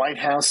between the White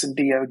House and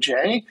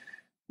DOJ.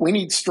 We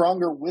need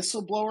stronger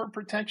whistleblower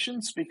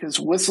protections because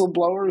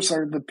whistleblowers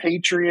are the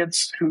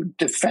patriots who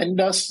defend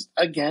us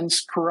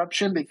against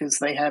corruption because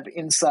they have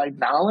inside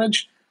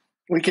knowledge.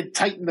 We could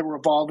tighten the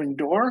revolving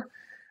door.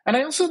 And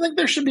I also think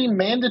there should be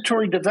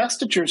mandatory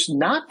divestitures,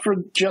 not for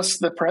just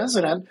the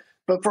president,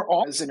 but for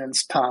all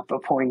president's top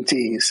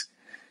appointees.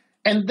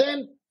 And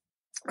then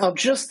I'll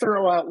just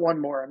throw out one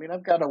more. I mean,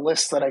 I've got a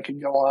list that I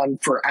could go on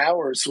for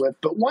hours with,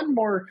 but one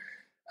more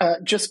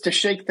just to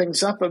shake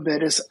things up a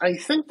bit is I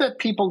think that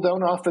people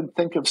don't often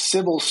think of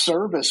civil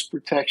service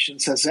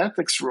protections as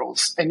ethics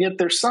rules, and yet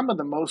they're some of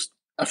the most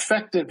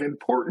effective,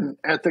 important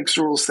ethics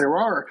rules there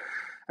are,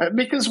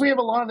 because we have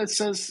a law that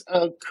says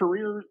a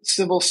career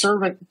civil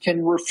servant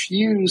can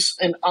refuse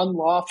an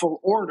unlawful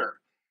order.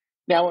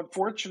 Now,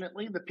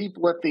 unfortunately, the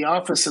people at the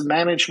Office of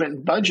Management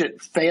and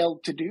Budget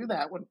failed to do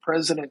that when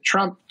President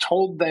Trump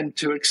told them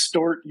to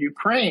extort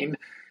Ukraine.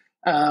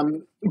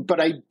 But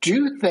I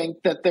do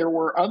think that there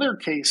were other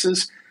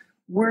cases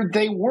where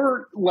they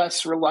were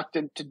less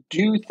reluctant to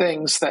do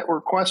things that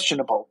were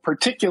questionable,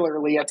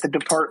 particularly at the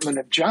Department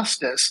of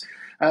Justice,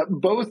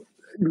 both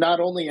not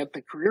only at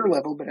the career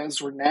level, but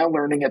as we're now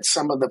learning at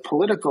some of the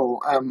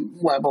political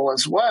level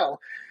as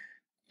well.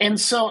 And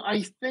so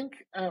I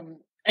think,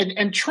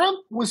 and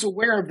Trump was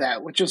aware of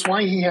that, which is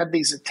why he had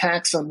these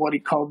attacks on what he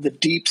called the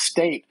deep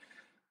state.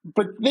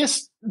 But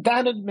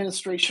that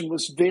administration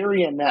was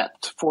very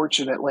inept,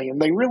 fortunately, and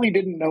they really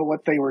didn't know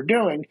what they were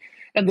doing.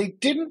 And they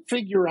didn't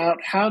figure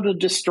out how to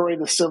destroy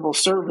the civil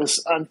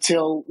service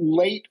until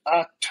late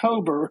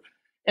October.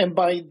 And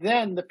by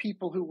then, the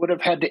people who would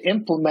have had to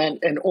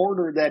implement an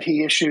order that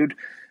he issued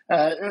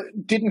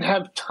didn't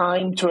have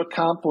time to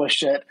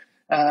accomplish it.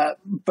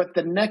 But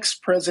the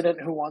next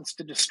president who wants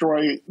to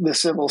destroy the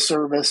civil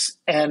service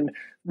and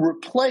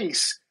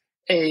replace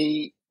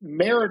a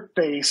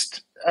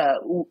merit-based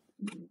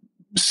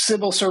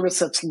civil service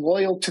that's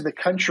loyal to the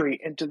country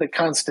and to the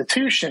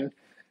Constitution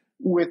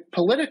with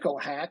political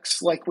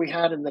hacks like we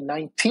had in the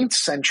 19th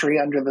century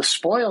under the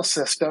spoils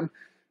system,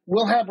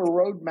 we'll have a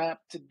roadmap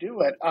to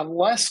do it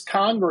unless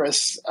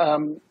Congress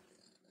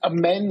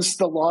amends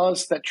the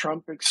laws that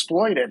Trump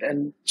exploited.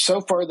 And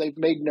so far, they've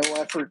made no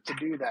effort to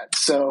do that.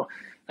 So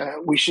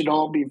we should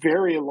all be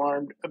very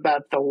alarmed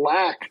about the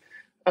lack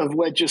of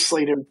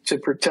legislative to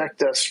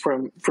protect us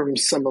from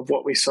some of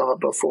what we saw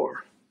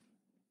before.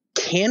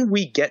 Can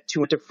we get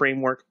to a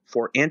framework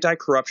for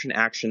anti-corruption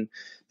action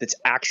that's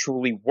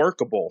actually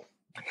workable?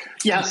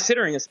 Yeah.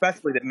 Considering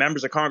especially that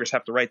members of Congress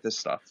have to write this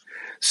stuff.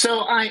 So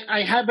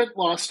I haven't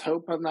lost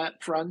hope on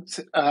that front.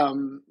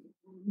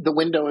 The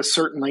window is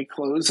certainly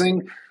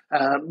closing,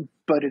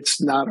 but it's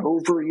not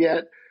over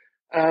yet.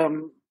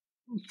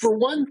 For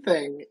one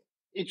thing,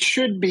 it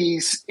should be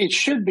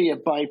a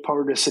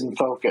bipartisan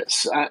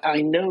focus.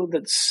 I know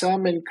that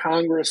some in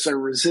Congress are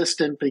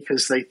resistant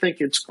because they think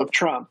it's of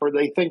Trump, or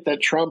they think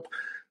that Trump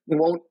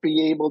won't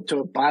be able to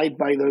abide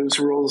by those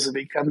rules if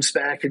he comes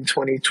back in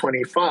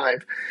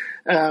 2025.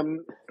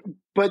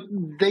 But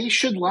they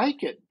should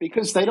like it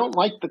because they don't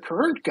like the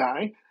current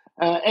guy.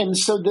 And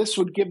so this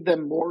would give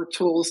them more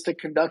tools to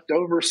conduct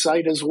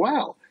oversight as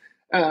well.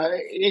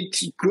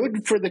 It's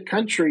good for the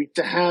country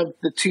to have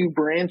the two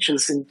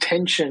branches in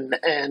tension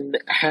and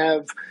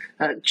have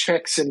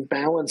checks and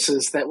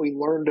balances that we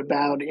learned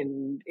about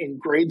in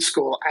grade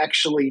school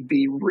actually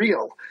be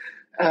real.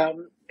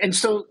 And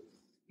so,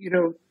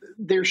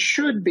 there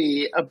should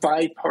be a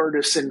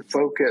bipartisan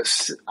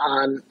focus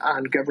on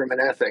government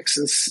ethics.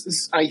 And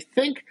I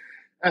think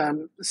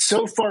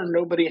so far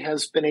nobody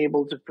has been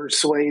able to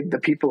persuade the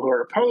people who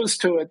are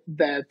opposed to it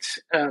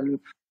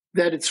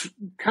that it's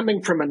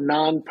coming from a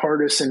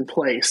nonpartisan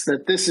place,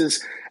 that this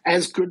is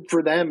as good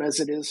for them as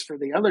it is for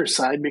the other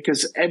side,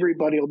 because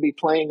everybody will be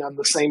playing on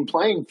the same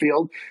playing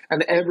field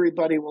and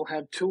everybody will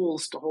have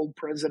tools to hold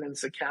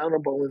presidents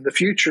accountable in the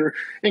future,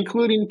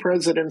 including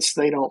presidents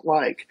they don't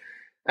like.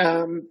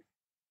 And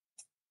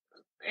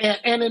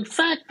in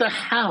fact, the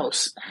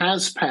House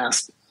has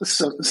passed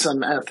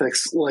some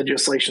ethics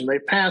legislation. They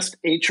passed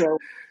H.R.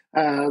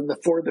 the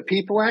For the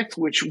People Act,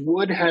 which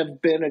would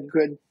have been a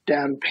good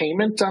down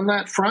payment on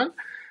that front.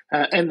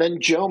 And then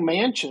Joe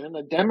Manchin,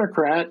 a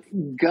Democrat,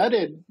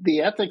 gutted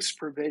the ethics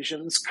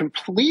provisions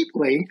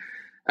completely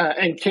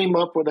and came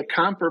up with a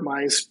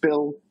compromise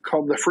bill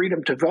called the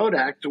Freedom to Vote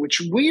Act,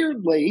 which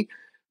weirdly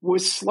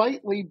was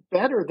slightly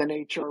better than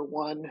H.R.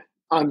 1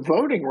 on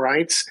voting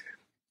rights,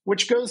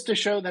 which goes to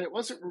show that it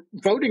wasn't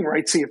voting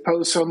rights he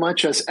opposed so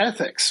much as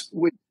ethics,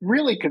 which is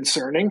really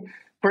concerning,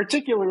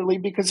 particularly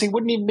because he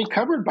wouldn't even be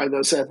covered by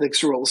those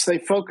ethics rules. They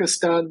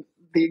focused on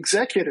the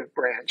executive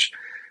branch.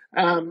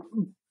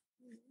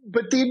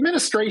 But the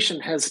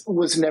administration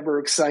was never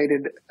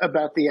excited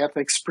about the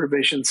ethics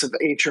provisions of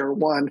H.R.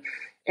 1,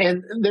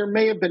 and there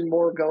may have been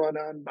more going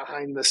on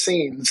behind the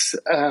scenes,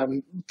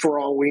 for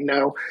all we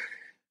know.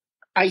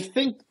 I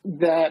think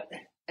that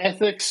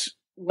ethics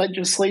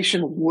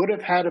legislation would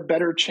have had a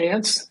better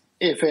chance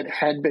if it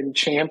had been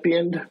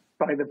championed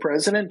by the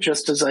president,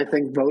 just as I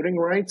think voting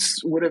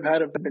rights would have had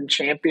to been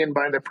championed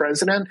by the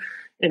president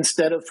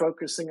instead of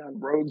focusing on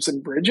roads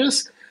and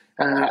bridges.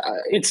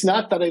 It's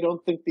not that I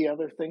don't think the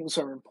other things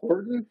are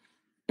important,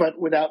 but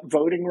without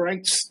voting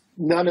rights,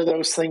 none of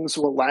those things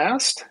will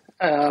last.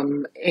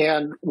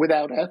 And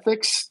without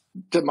ethics,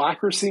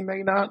 democracy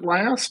may not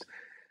last.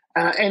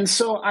 And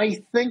so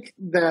I think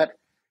that,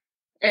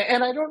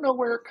 and I don't know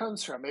where it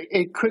comes from.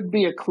 It could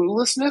be a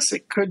cluelessness.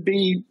 It could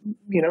be,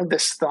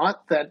 this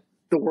thought that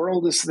the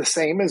world is the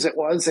same as it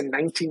was in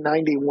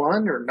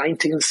 1991 or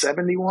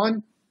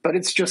 1971, but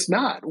it's just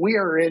not. We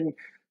are in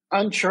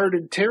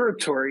uncharted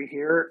territory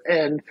here,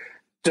 and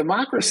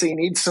democracy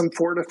needs some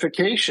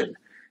fortification.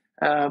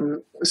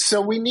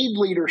 So we need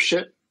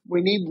leadership.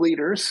 We need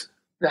leaders.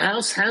 The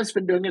House has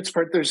been doing its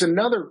part. There's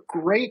another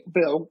great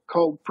bill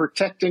called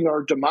Protecting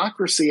Our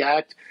Democracy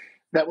Act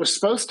that was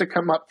supposed to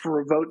come up for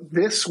a vote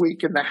this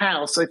week in the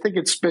House. I think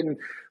it's been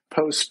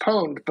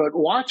postponed, but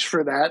watch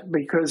for that,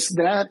 because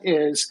that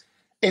is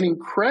an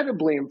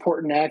incredibly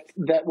important act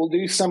that will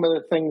do some of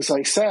the things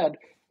I said,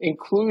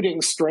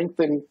 including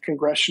strengthen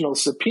congressional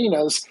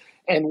subpoenas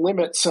and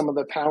limit some of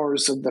the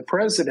powers of the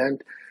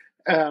president.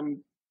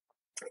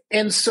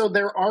 And so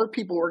there are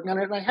people working on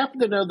it. And I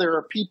happen to know there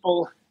are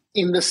people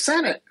in the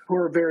Senate who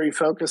are very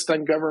focused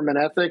on government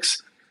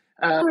ethics.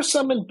 There are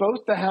some in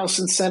both the House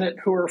and Senate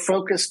who are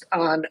focused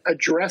on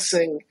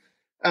addressing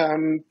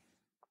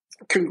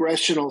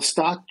congressional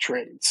stock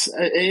trades.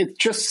 It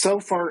just so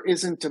far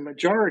isn't a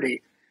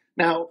majority.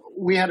 Now,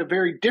 we had a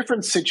very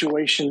different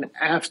situation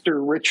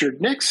after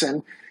Richard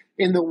Nixon.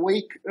 In the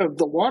wake of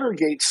the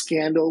Watergate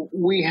scandal,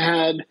 we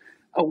had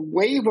a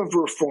wave of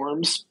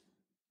reforms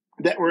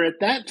that were at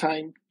that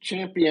time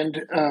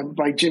championed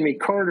by Jimmy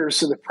Carter,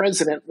 so the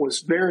president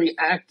was very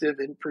active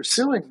in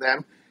pursuing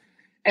them.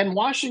 And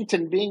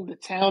Washington, being the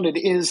town it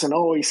is and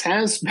always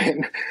has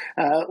been,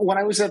 when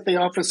I was at the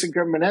Office of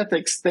Government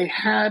Ethics, they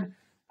had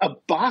a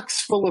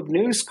box full of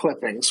news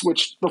clippings,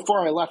 which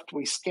before I left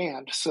we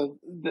scanned, so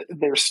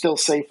they're still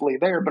safely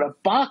there, but a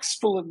box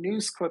full of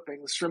news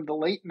clippings from the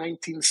late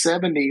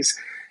 1970s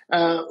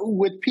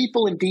with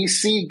people in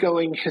D.C.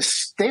 going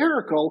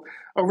hysterical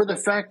over the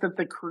fact that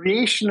the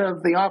creation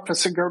of the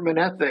Office of Government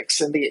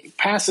Ethics and the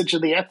passage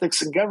of the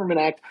Ethics in Government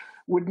Act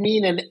would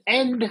mean an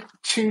end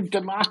to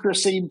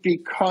democracy,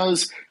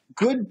 because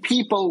good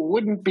people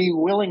wouldn't be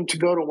willing to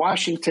go to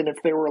Washington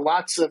if there were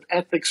lots of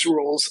ethics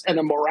rules and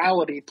a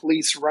morality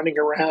police running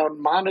around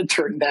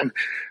monitoring them,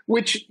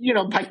 which,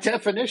 by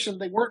definition,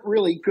 they weren't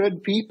really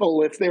good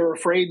people if they were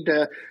afraid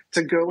to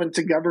go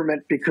into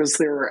government because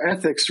there are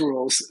ethics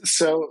rules.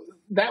 So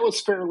that was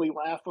fairly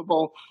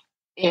laughable.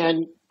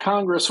 And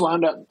Congress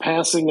wound up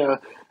passing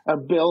a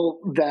bill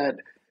that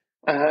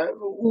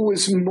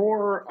was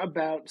more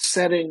about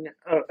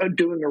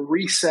doing a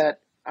reset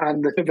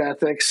on the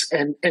ethics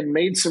and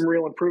made some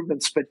real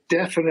improvements, but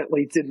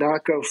definitely did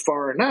not go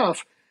far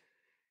enough.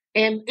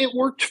 And it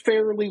worked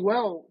fairly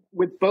well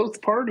with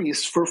both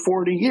parties for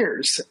 40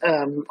 years.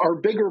 Our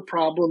bigger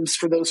problems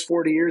for those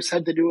 40 years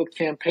had to do with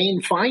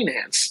campaign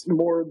finance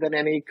more than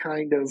any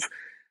kind of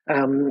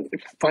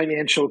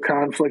financial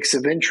conflicts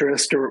of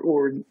interest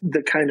or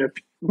the kind of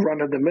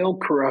run-of-the-mill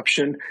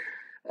corruption.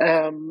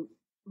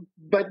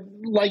 But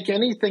like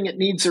anything, it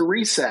needs a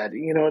reset.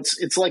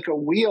 It's like a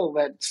wheel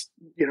that's,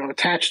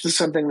 attached to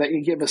something that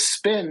you give a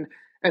spin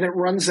and it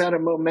runs out of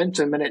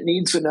momentum and it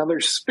needs another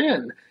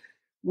spin.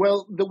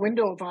 Well, the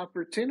window of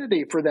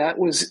opportunity for that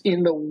was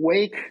in the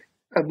wake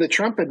of the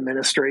Trump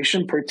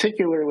administration,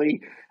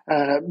 particularly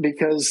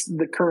because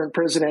the current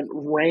president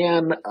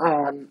ran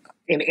on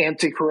an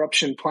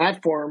anti-corruption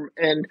platform,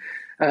 and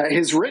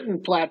his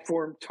written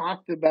platform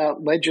talked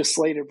about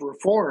legislative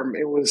reform.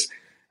 It was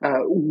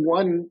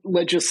one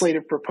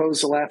legislative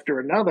proposal after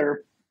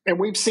another, and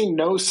we've seen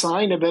no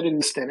sign of it in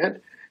the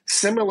Senate.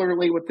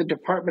 Similarly, with the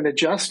Department of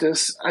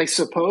Justice, I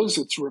suppose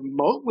it's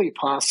remotely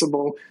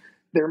possible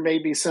there may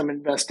be some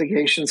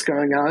investigations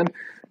going on,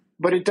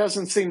 but it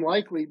doesn't seem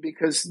likely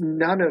because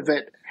none of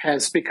it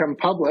has become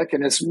public.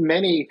 And as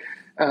many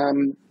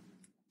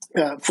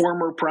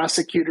former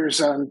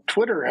prosecutors on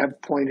Twitter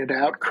have pointed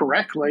out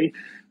correctly,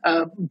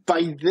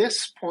 by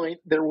this point,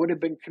 there would have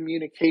been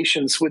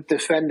communications with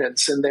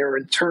defendants and their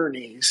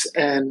attorneys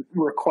and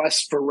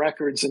requests for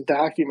records and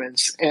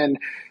documents. And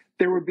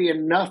there would be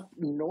enough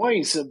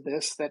noise of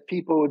this that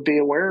people would be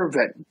aware of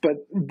it.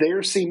 But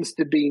there seems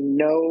to be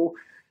no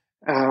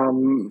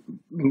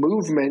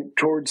movement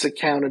towards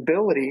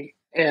accountability.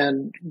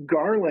 And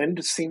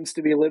Garland seems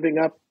to be living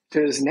up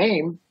to his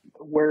name,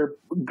 where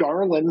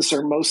Garlands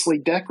are mostly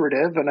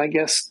decorative. And I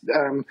guess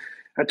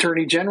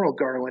Attorney General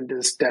Garland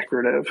is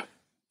decorative.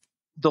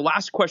 The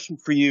last question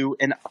for you,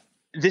 and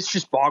this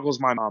just boggles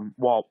my mind,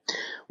 Walt.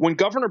 When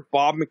Governor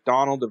Bob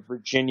McDonnell of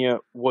Virginia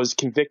was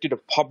convicted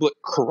of public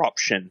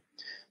corruption,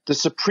 the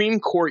Supreme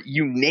Court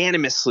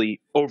unanimously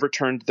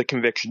overturned the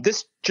conviction.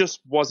 This just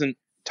wasn't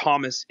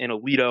Thomas and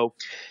Alito.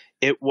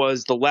 It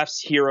was the left's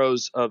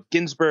heroes of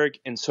Ginsburg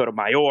and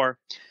Sotomayor.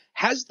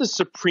 Has the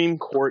Supreme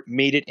Court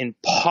made it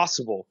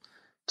impossible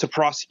to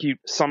prosecute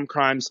some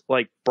crimes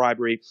like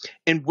bribery?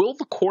 And will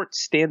the court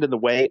stand in the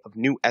way of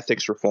new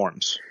ethics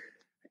reforms?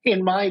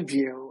 In my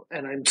view,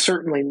 and I'm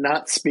certainly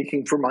not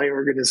speaking for my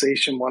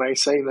organization when I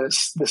say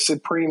this, the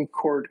Supreme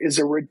Court is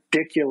a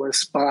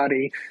ridiculous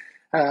body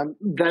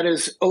that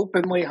is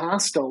openly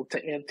hostile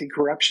to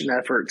anti-corruption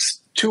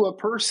efforts to a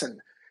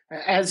person.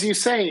 As you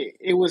say,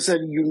 it was a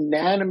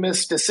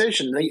unanimous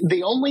decision.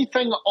 The only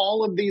thing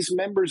all of these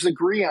members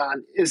agree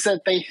on is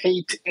that they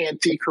hate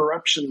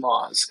anti-corruption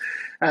laws.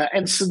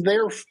 And so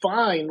they're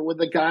fine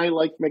with a guy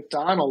like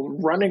McDonnell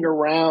running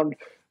around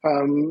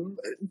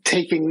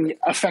taking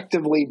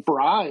effectively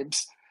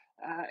bribes.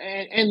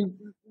 And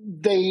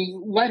they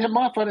let him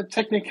off on a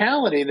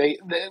technicality.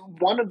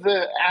 One of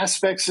the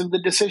aspects of the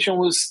decision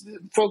was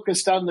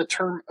focused on the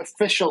term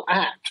official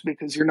act,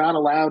 because you're not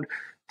allowed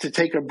to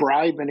take a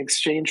bribe in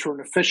exchange for an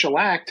official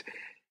act.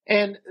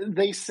 And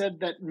they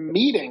said that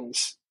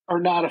meetings are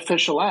not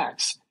official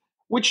acts,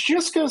 which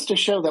just goes to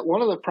show that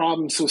one of the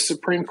problems with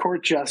Supreme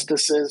Court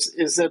justices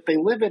is that they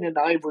live in an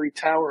ivory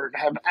tower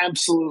and have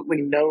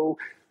absolutely no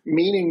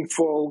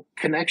meaningful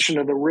connection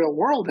to the real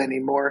world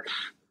anymore,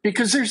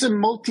 because there's a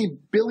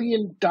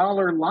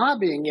multi-billion-dollar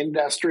lobbying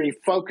industry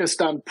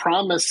focused on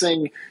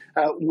promising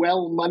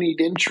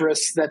well-moneyed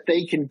interests that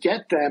they can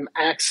get them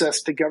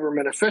access to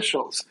government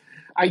officials.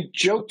 I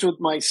joked with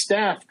my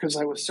staff, because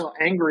I was so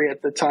angry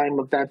at the time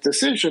of that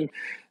decision,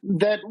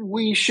 that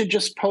we should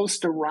just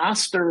post a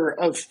roster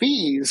of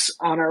fees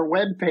on our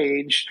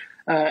webpage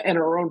and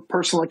our own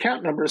personal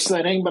account numbers, so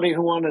that anybody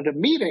who wanted a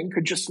meeting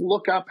could just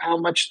look up how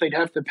much they'd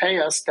have to pay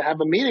us to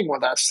have a meeting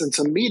with us, since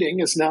a meeting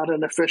is not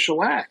an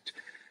official act.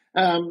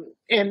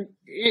 And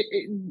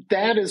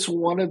that is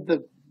one of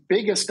the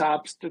biggest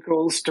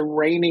obstacles to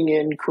reining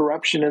in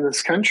corruption in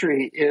this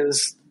country,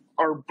 is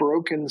our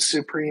broken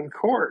Supreme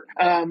Court.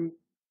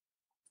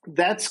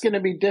 That's going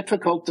to be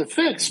difficult to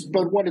fix,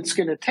 but what it's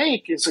going to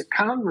take is a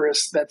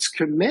Congress that's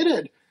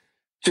committed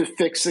to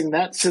fixing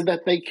that, so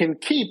that they can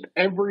keep,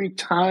 every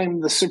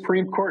time the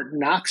Supreme Court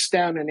knocks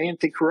down an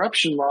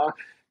anti-corruption law,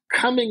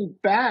 coming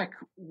back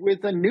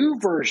with a new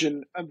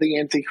version of the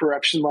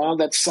anti-corruption law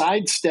that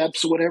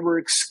sidesteps whatever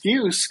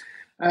excuse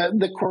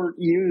the court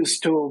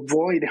used to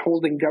avoid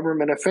holding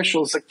government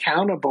officials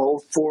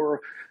accountable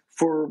for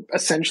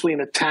essentially an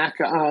attack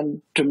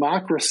on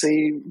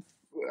democracy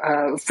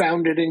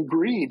founded in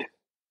greed.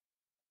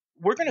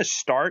 We're going to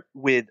start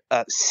with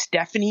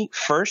Stephanie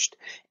first,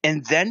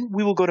 and then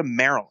we will go to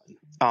Marilyn.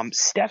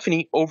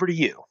 Stephanie, over to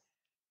you.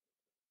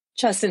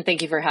 Justin,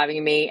 thank you for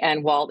having me.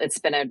 And Walt, it's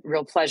been a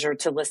real pleasure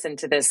to listen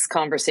to this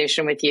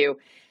conversation with you.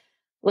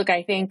 Look,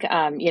 I think,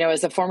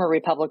 as a former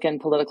Republican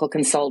political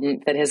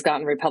consultant that has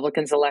gotten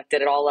Republicans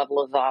elected at all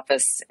levels of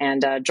office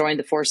and joined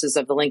the forces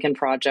of the Lincoln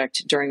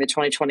Project during the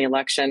 2020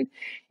 election,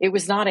 it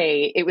was not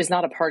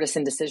a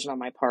partisan decision on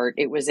my part.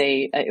 It was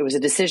a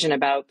decision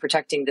about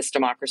protecting this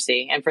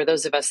democracy. And for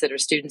those of us that are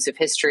students of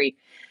history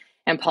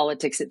and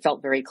politics, it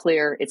felt very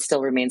clear. It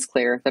still remains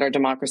clear that our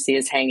democracy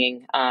is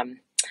hanging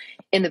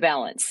in the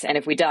balance. And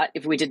if we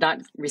did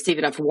not receive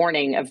enough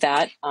warning of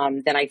that,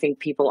 then I think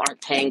people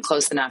aren't paying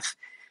close enough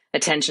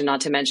attention,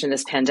 not to mention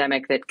this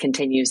pandemic that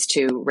continues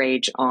to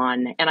rage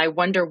on. And I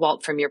wonder,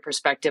 Walt, from your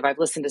perspective, I've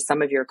listened to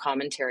some of your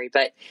commentary,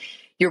 but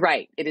you're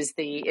right. It is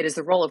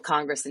the role of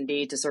Congress,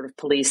 indeed, to sort of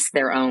police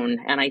their own.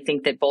 And I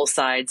think that both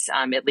sides,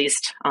 at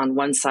least on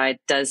one side,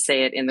 does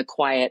say it in the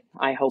quiet,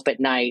 I hope at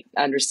night,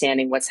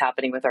 understanding what's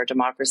happening with our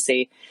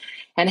democracy.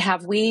 And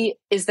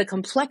is the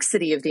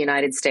complexity of the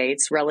United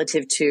States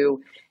relative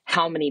to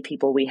how many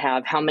people we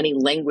have, how many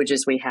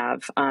languages we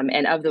have,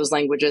 and of those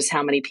languages,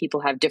 how many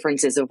people have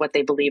differences of what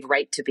they believe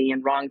right to be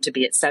and wrong to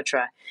be, et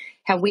cetera.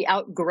 Have we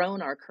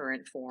outgrown our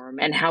current form?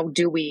 And how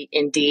do we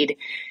indeed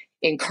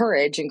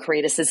encourage and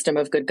create a system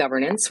of good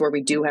governance where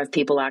we do have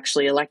people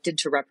actually elected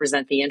to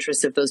represent the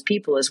interests of those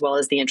people as well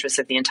as the interests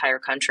of the entire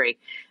country?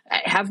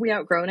 Have we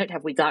outgrown it?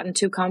 Have we gotten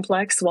too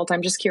complex? Walt,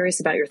 I'm just curious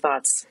about your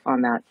thoughts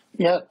on that.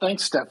 Yeah,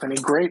 thanks, Stephanie.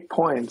 Great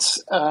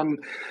points.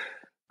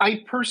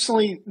 I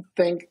personally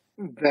think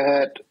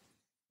that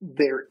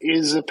there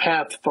is a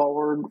path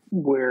forward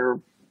where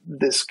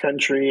this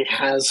country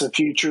has a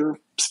future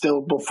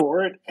still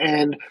before it.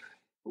 And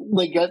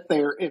they get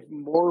there if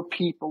more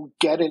people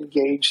get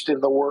engaged in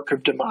the work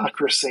of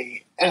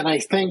democracy. And I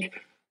think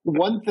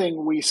one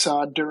thing we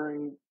saw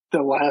during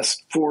the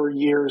last 4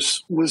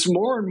 years was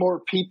more and more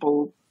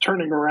people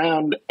turning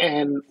around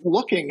and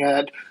looking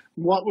at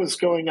what was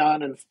going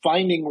on and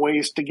finding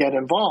ways to get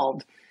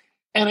involved.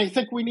 And I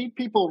think we need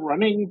people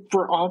running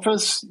for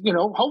office,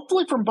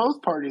 hopefully from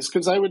both parties,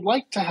 because I would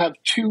like to have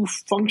two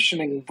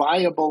functioning,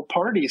 viable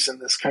parties in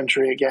this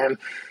country again.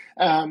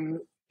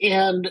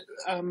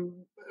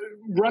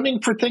 Running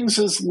for things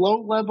as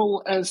low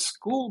level as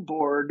school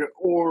board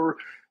or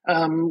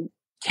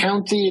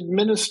county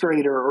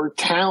administrator or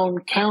town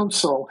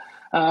council,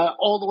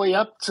 all the way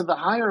up to the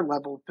higher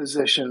level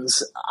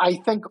positions. I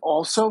think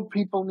also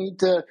people need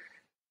to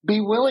be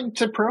willing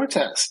to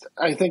protest.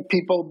 I think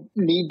people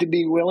need to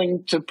be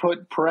willing to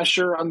put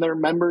pressure on their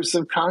members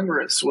of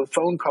Congress with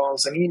phone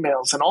calls and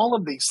emails and all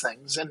of these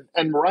things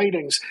and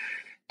writings.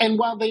 And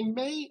while they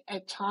may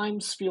at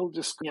times feel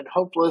disconnected and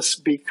hopeless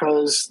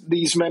because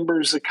these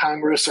members of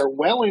Congress are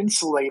well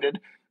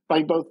insulated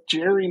by both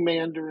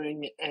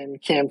gerrymandering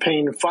and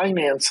campaign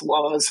finance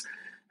laws,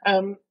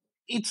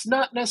 it's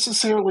not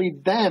necessarily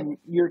them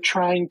you're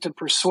trying to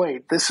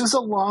persuade. This is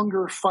a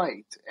longer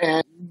fight.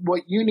 And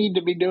what you need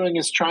to be doing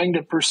is trying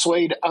to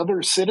persuade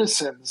other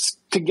citizens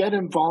to get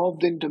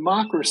involved in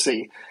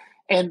democracy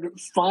and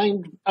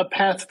find a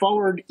path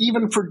forward,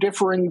 even for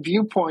differing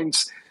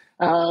viewpoints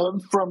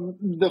from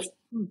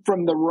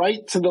the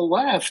right to the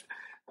left,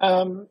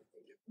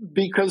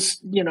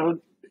 because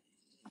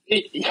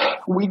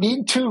we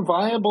need two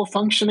viable,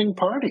 functioning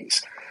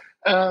parties,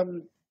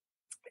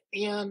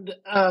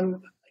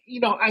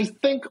 I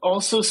think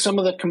also some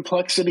of the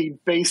complexity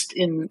baked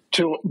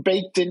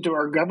into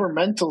our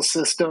governmental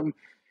system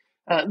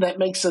that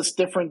makes us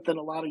different than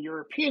a lot of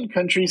European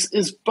countries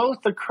is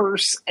both a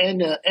curse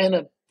and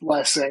a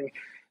blessing.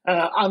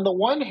 On the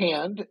one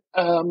hand,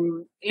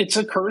 it's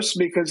a curse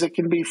because it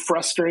can be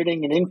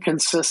frustrating and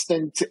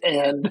inconsistent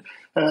and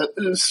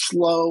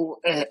slow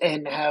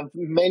and have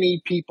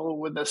many people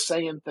with a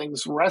say in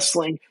things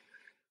wrestling.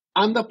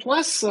 On the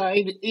plus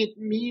side, it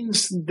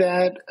means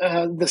that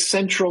the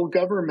central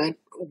government,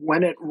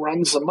 when it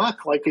runs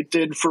amok like it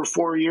did for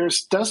 4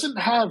 years, doesn't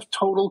have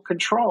total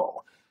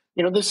control.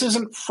 This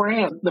isn't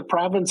France. The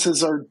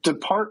provinces are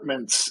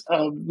departments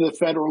of the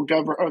federal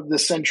government, of the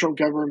central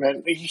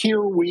government.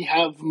 Here we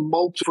have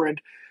multiple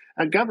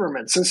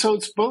governments. And so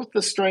it's both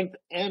a strength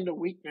and a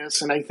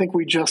weakness. And I think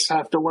we just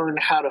have to learn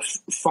how to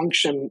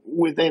function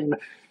within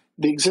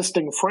the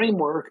existing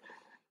framework.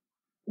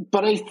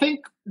 But I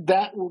think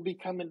that will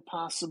become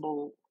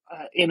impossible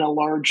in a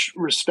large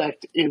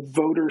respect if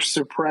voter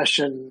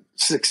suppression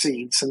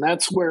succeeds. And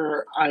that's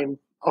where I'm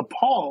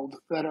appalled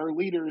that our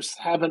leaders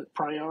haven't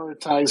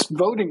prioritized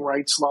voting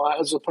rights law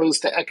as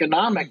opposed to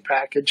economic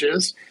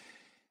packages.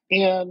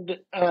 And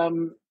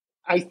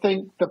I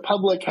think the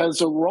public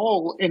has a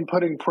role in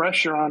putting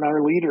pressure on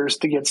our leaders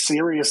to get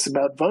serious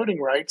about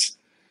voting rights.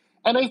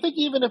 And I think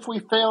even if we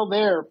fail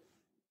there,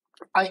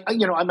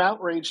 I'm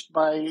outraged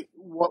by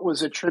what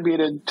was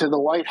attributed to the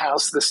White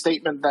House, the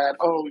statement that,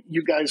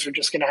 you guys are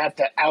just going to have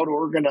to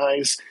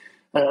out-organize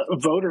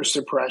voter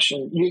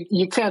suppression.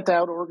 You can't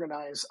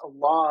out-organize a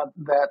law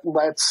that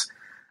lets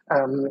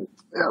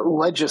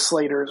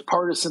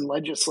partisan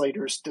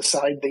legislators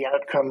decide the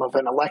outcome of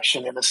an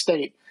election in a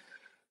state.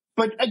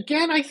 But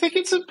again, I think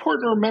it's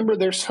important to remember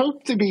there's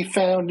hope to be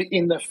found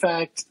in the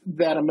fact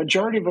that a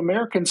majority of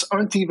Americans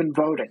aren't even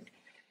voting.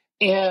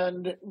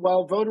 And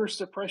while voter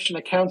suppression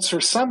accounts for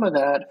some of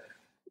that,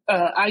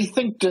 I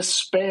think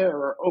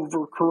despair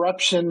over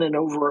corruption and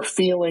over a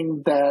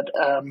feeling that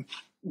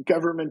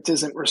government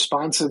isn't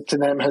responsive to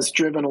them has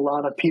driven a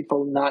lot of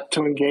people not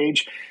to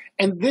engage.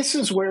 And this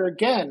is where,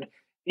 again,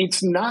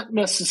 it's not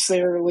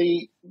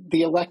necessarily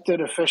the elected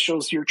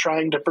officials you're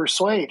trying to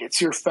persuade. It's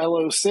your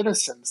fellow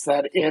citizens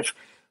that if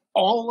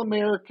all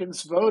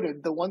Americans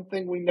voted, the one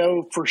thing we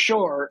know for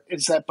sure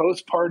is that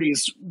both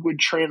parties would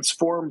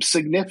transform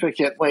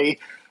significantly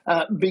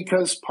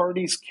because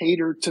parties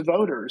cater to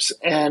voters,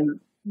 and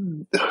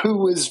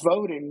who is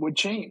voting would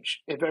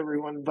change if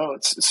everyone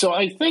votes. So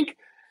I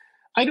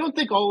don't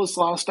think all is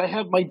lost. I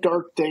have my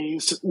dark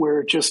days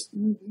where just,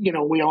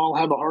 we all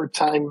have a hard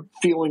time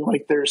feeling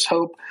like there's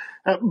hope.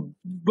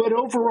 But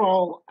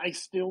overall, I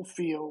still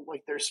feel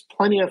like there's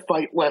plenty of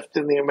fight left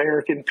in the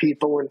American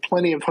people and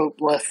plenty of hope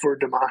left for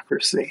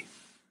democracy.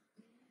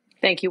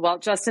 Thank you,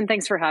 Walt. Justin,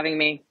 thanks for having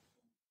me.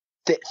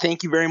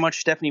 Thank you very much,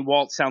 Stephanie.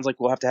 Walt, sounds like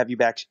we'll have to have you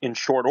back in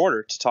short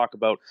order to talk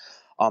about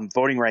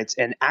voting rights.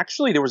 And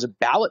actually, there was a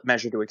ballot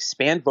measure to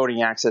expand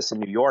voting access in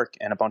New York,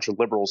 and a bunch of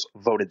liberals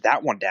voted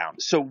that one down.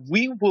 So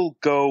we will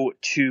go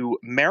to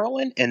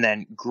Marilyn and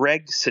then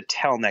Greg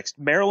Sattel next.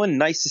 Marilyn,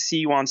 nice to see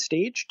you on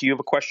stage. Do you have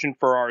a question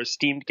for our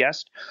esteemed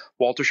guest,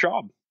 Walter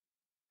Shaub?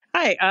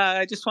 Hi,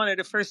 I just wanted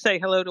to first say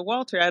hello to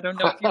Walter. I don't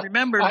know if you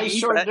remember I me.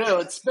 sure But do.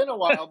 It's been a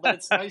while, but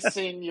it's nice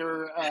seeing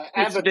your it's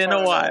avatar been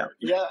a while.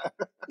 there.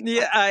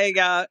 Yeah.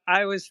 Yeah,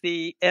 I was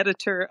the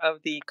editor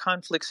of the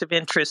conflicts of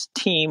interest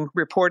team,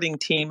 reporting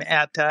team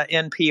at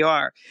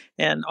NPR,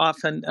 and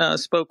often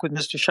spoke with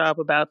Mr. Shaub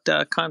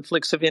about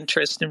conflicts of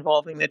interest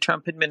involving the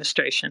Trump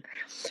administration.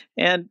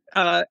 And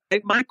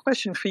my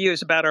question for you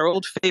is about our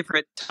old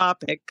favorite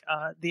topic,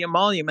 the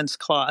emoluments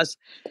clause.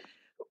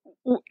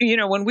 You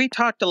know, when we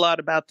talked a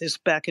lot about this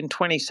back in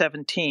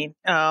 2017,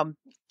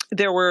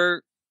 there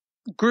were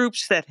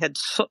groups that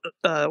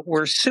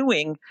were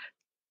suing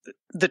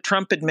the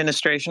Trump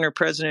administration or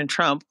President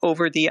Trump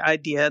over the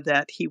idea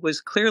that he was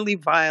clearly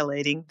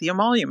violating the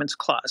emoluments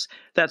clause.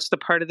 That's the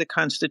part of the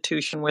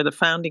Constitution where the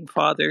founding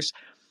fathers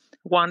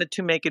wanted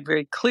to make it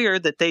very clear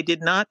that they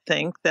did not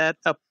think that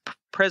a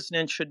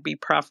president should be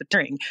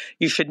profiteering.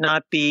 You should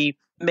not be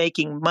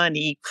making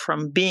money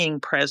from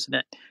being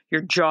president.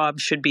 Your job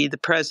should be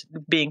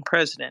being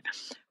president.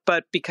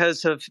 But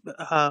because of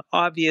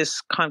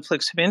obvious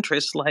conflicts of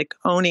interest, like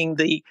owning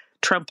the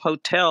Trump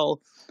Hotel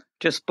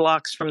just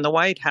blocks from the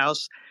White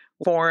House,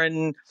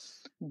 foreign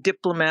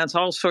diplomats,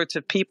 all sorts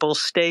of people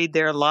stayed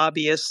there,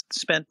 lobbyists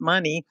spent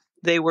money.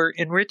 They were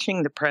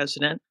enriching the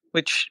president,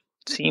 which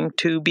seemed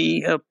to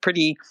be a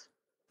pretty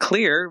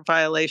clear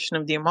violation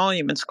of the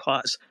emoluments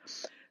clause.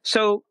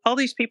 So all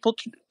these people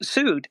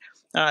sued.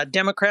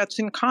 Democrats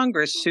in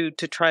Congress sued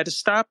to try to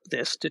stop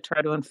this, to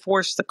try to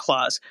enforce the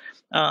clause.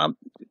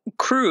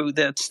 CREW,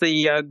 that's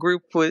the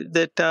group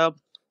that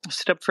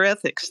stood up for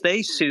ethics,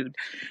 they sued.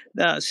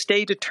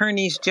 State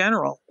attorneys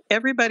general.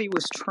 Everybody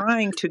was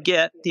trying to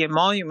get the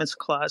emoluments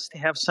clause to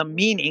have some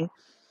meaning,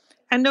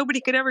 and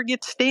nobody could ever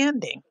get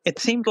standing. It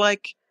seemed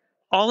like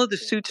all of the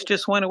suits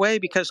just went away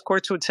because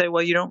courts would say,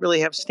 well, you don't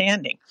really have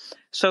standing.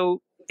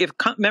 So if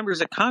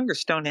members of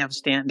Congress don't have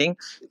standing,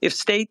 if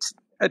states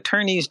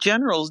attorneys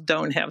generals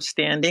don't have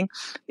standing,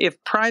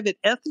 if private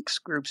ethics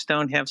groups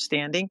don't have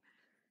standing,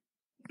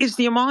 is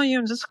the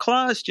emoluments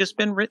clause just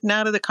been written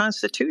out of the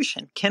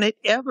Constitution? Can it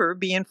ever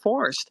be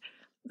enforced?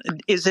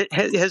 Has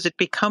it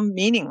become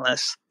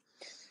meaningless?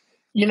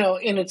 You know,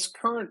 in its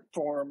current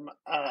form,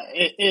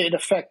 it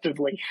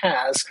effectively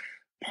has.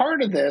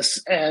 Part of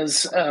this,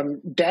 as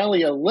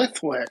Dahlia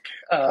Lithwick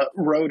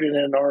wrote in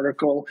an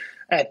article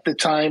at the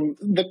time,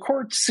 the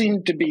courts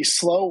seemed to be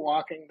slow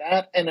walking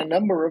that and a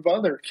number of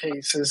other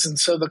cases. And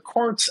so the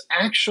courts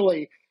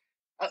actually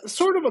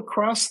sort of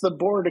across the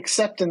board,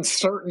 except in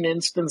certain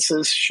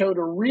instances, showed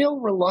a real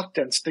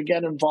reluctance to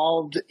get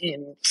involved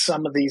in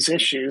some of these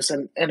issues.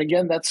 And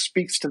again, that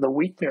speaks to the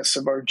weakness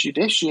of our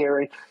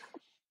judiciary.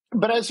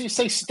 But as you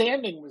say,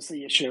 standing was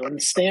the issue.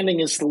 And standing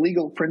is the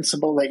legal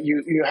principle that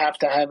you have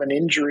to have an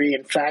injury,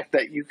 in fact,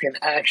 that you can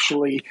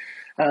actually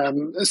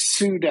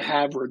sue to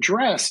have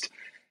redressed.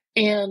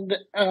 And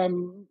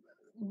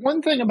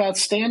one thing about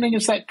standing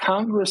is that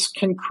Congress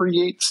can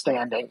create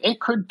standing. It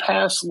could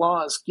pass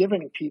laws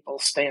giving people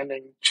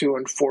standing to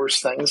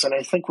enforce things. And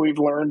I think we've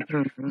learned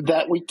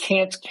that we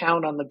can't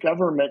count on the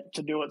government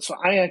to do it. So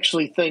I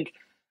actually think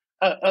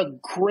a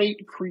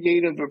great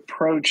creative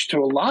approach to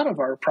a lot of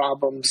our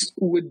problems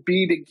would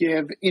be to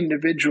give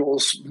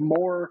individuals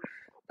more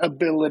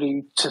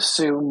ability to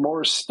sue,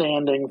 more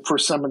standing for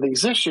some of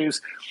these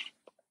issues.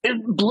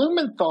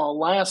 Blumenthal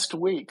last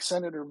week,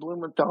 Senator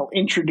Blumenthal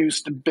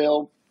introduced a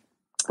bill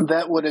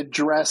that would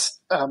address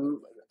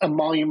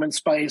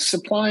emoluments by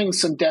supplying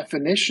some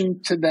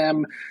definition to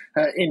them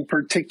in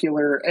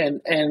particular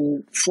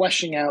and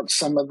fleshing out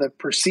some of the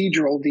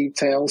procedural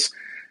details.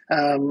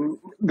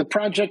 The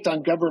Project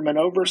on Government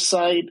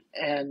Oversight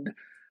and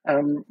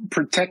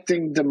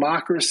Protecting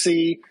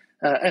Democracy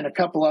and a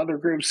couple other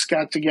groups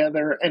got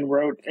together and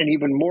wrote an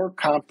even more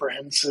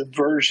comprehensive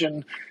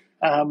version.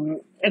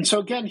 And so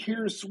again,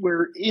 here's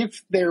where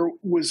if there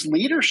was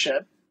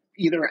leadership,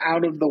 either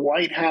out of the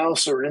White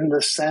House or in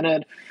the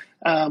Senate,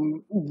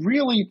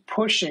 really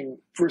pushing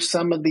for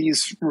some of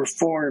these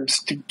reforms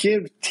to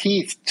give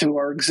teeth to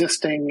our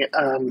existing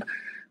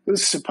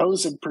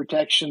supposed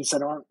protections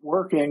that aren't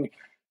working,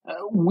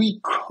 we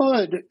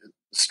could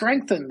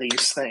strengthen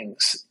these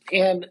things.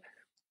 And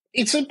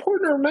it's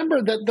important to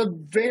remember that the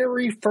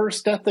very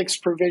first ethics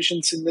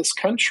provisions in this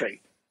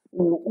country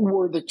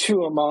were the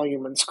two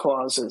emoluments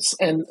clauses.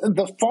 And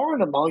the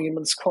foreign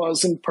emoluments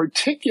clause in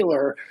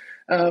particular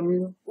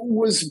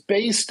was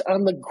based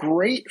on the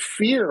great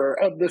fear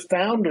of the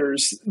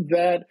founders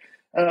that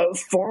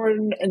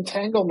foreign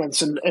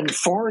entanglements and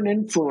foreign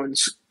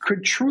influence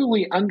could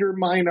truly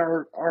undermine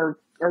our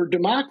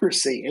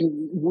democracy.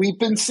 And we've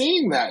been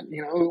seeing that.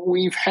 You know,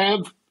 we've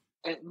had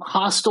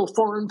hostile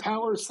foreign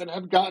powers that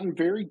have gotten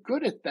very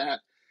good at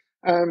that.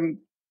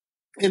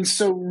 And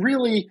so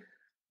really,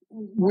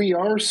 we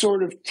are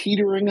sort of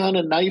teetering on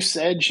a knife's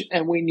edge,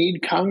 and we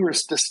need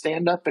Congress to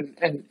stand up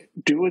and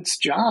do its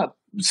job.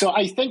 So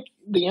I think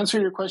the answer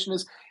to your question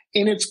is,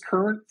 in its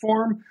current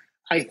form,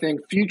 I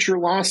think future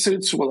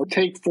lawsuits will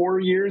take 4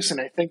 years, and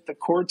I think the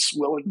courts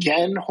will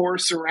again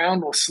horse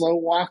around, will slow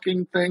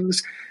walking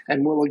things,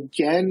 and will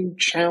again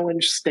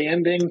challenge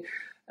standing.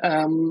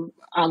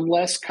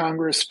 unless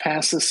Congress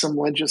passes some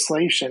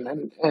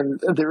legislation. And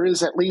there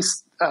is at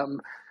least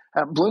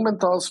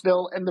Blumenthal's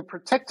bill, and the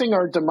Protecting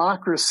Our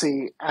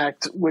Democracy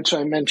Act, which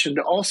I mentioned,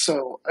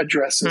 also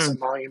addresses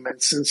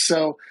emoluments. And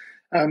so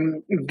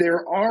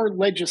there are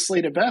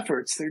legislative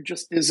efforts. There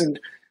just isn't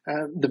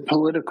the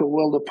political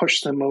will to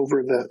push them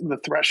over the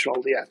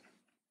threshold yet.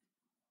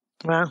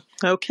 Well,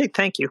 okay,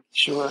 thank you.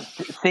 Sure.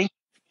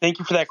 Thank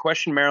you for that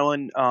question,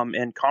 Marilyn,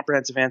 and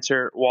comprehensive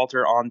answer,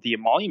 Walter, on the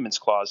emoluments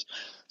clause,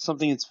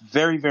 something that's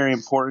very, very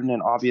important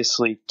and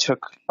obviously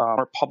took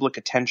more public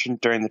attention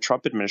during the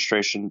Trump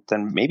administration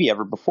than maybe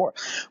ever before.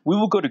 We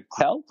will go to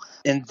Greg,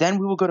 and then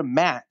we will go to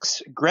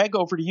Max. Greg,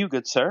 over to you,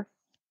 good sir.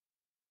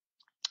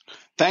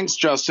 Thanks,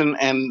 Justin,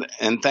 and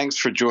thanks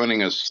for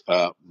joining us,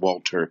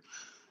 Walter.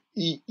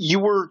 You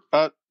were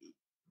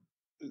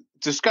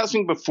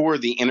discussing before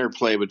the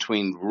interplay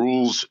between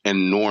rules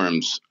and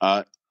norms.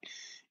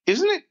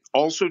 Isn't it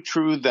also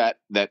true that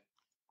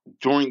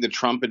during the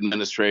Trump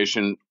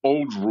administration,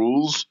 old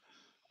rules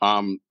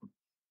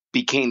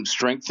became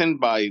strengthened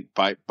by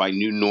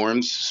new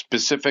norms,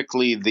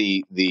 specifically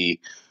the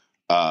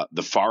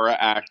FARA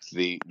Act,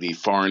 the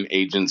Foreign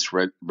Agents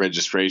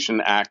Registration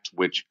Act,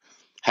 which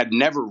had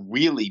never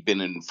really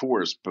been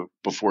enforced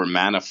before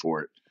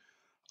Manafort.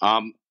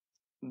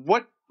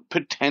 What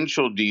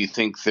potential do you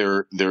think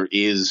there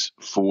is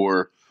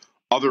for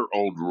other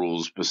old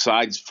rules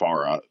besides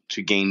FARA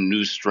to gain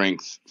new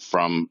strength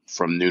from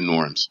new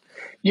norms?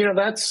 You know,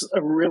 that's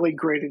a really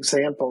great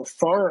example.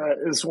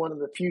 FARA is one of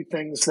the few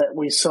things that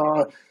we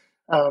saw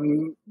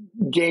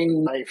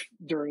gain life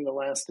during the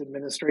last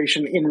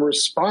administration in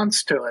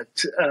response to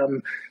it.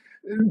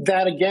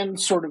 That, again,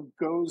 sort of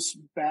goes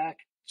back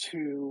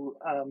to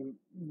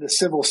the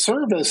civil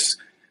service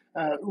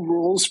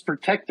rules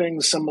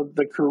protecting some of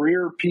the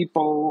career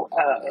people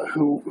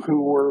who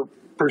were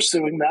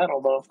pursuing that,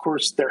 although, of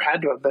course, there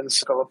had to have been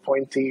some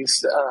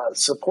appointees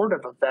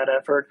supportive of that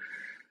effort.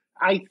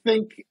 I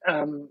think,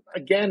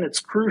 again, it's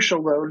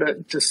crucial, though,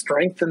 to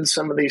strengthen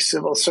some of these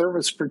civil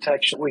service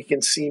protection. We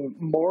can see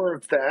more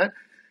of that.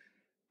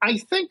 I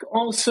think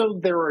also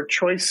there are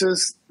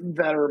choices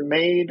that are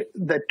made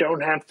that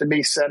don't have to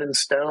be set in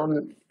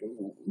stone.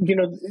 You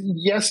know,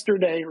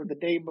 yesterday or the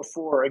day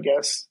before, I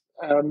guess,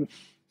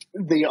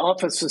 the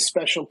Office of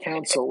Special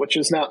Counsel, which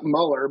is not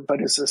Mueller,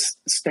 but is a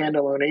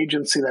standalone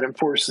agency that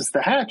enforces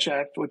the Hatch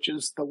Act, which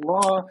is the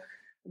law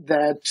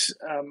that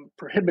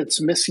prohibits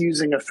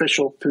misusing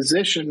official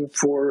position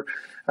for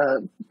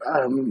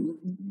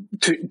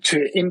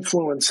to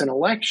influence an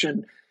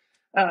election.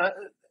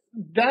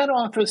 That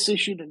office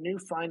issued a new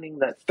finding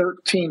that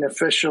 13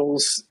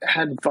 officials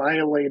had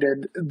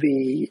violated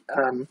the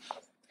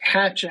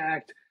Hatch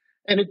Act,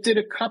 and it did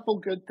a couple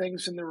good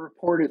things in the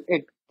report.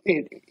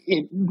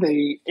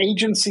 The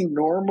agency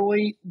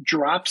normally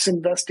drops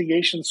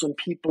investigations when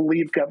people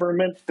leave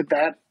government, but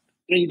that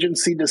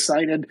agency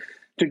decided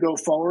to go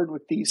forward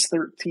with these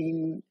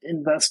 13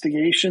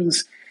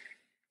 investigations.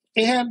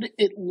 And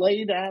it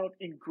laid out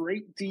in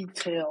great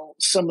detail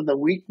some of the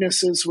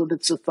weaknesses with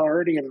its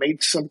authority and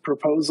made some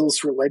proposals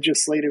for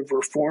legislative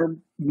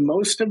reform,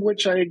 most of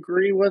which I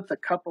agree with, a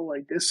couple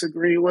I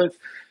disagree with.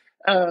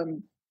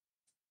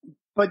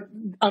 But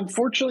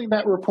unfortunately,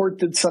 that report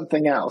did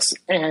something else,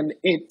 and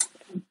it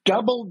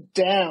doubled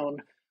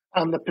down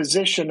on the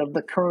position of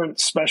the current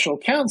special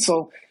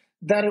counsel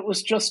that it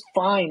was just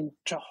fine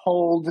to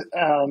hold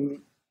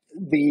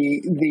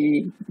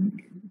the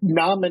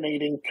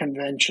nominating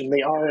convention,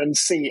 the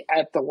RNC,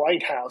 at the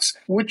White House,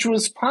 which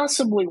was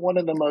possibly one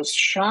of the most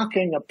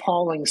shocking,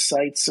 appalling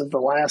sights of the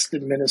last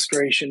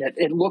administration.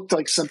 It looked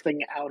like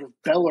something out of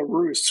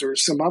Belarus or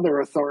some other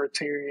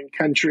authoritarian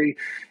country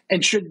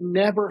and should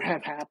never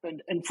have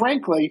happened. And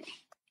frankly,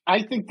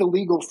 I think the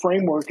legal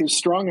framework is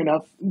strong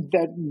enough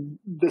that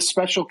the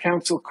special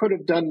counsel could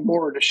have done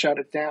more to shut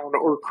it down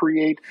or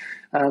create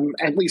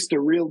at least a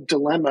real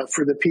dilemma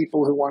for the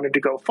people who wanted to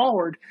go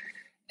forward.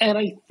 And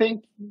I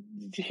think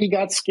he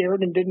got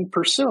scared and didn't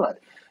pursue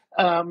it.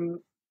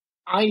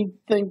 I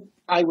think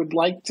I would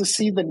like to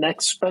see the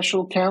next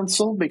special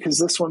counsel, because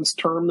this one's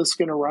term is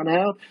going to run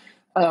out,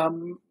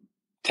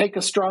 take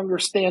a stronger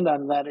stand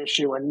on that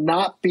issue and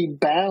not be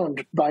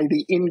bound by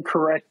the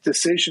incorrect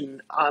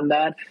decision on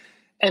that.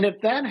 And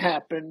if that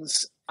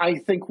happens, I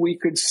think we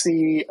could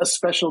see a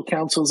special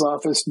counsel's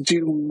office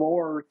do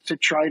more to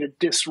try to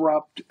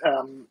disrupt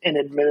an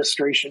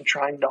administration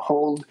trying to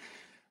hold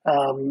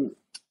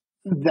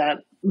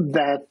that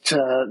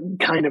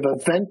kind of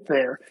event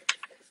there.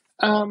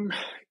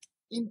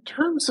 In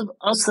terms of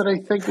us, that I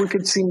think we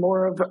could see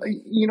more of,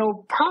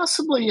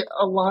 possibly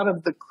a lot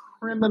of the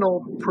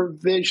criminal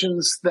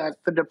provisions that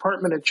the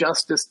Department of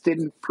Justice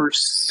didn't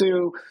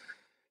pursue.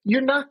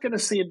 You're not going to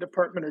see a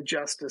Department of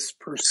Justice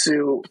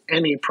pursue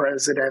any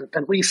president,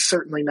 at least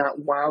certainly not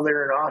while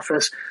they're in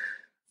office.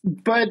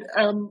 But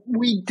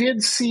we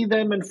did see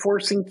them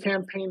enforcing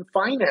campaign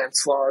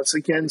finance laws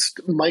against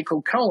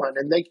Michael Cohen,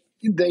 and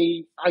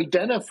they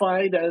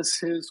identified as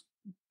his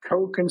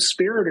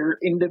co-conspirator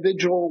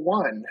Individual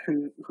One,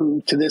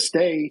 who to this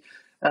day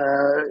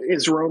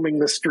is roaming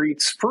the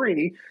streets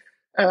free.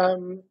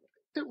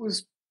 It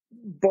was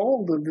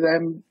bold of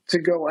them to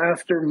go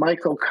after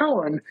Michael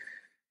Cohen.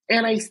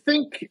 And I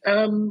think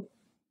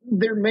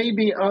there may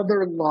be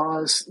other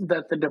laws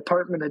that the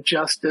Department of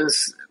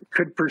Justice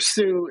could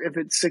pursue if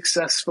it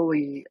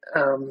successfully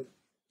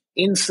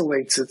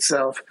insulates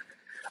itself.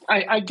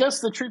 I guess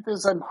the truth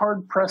is I'm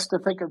hard-pressed to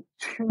think of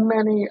too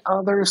many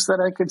others that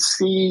I could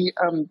see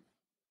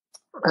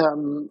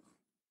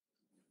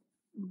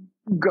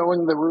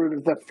going the route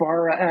of the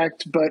FARA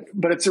Act, but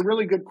it's a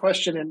really good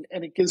question,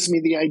 and it gives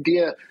me the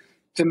idea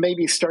to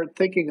maybe start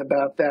thinking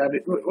about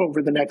that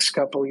over the next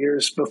couple of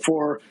years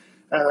before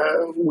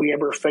we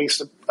ever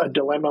face a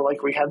dilemma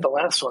like we had the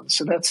last one.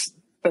 So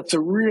that's a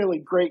really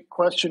great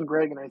question,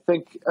 Greg, and I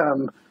think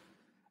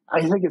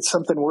it's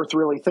something worth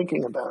really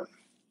thinking about.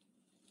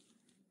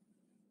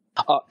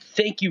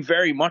 Thank you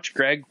very much,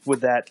 Greg,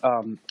 with that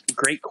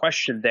great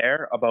question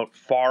there about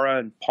FARA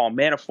and Paul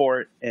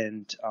Manafort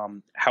and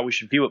how we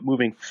should view it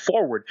moving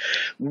forward.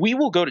 We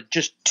will go to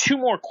just two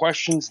more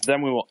questions,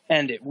 then we will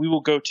end it. We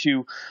will go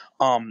to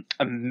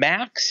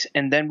Max,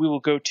 and then we will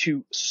go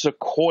to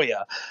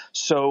Sequoia.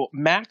 So,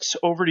 Max,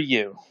 over to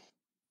you.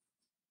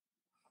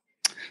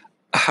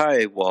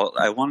 Hi, Walt.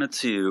 I wanted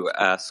to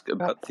ask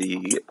about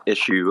the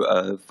issue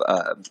of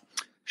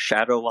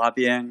shadow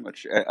lobbying,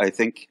 which I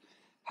think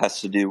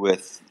has to do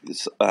with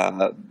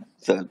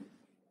the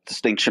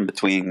distinction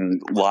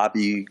between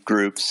lobby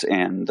groups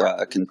and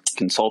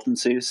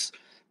consultancies.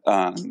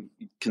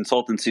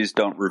 Consultancies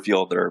don't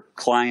reveal their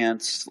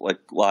clients like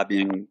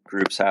lobbying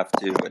groups have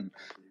to, and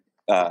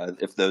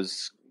if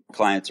those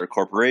clients are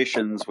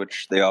corporations,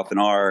 which they often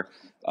are,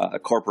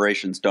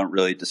 corporations don't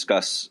really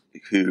discuss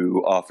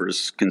who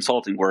offers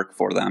consulting work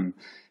for them.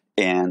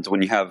 And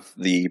when you have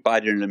the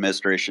Biden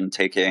administration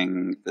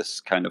taking this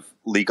kind of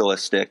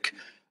legalistic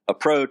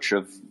approach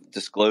of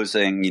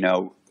disclosing,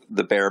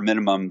 the bare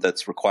minimum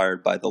that's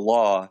required by the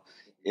law,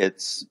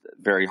 it's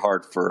very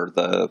hard for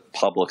the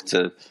public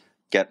to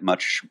get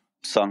much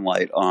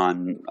sunlight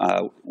on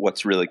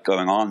what's really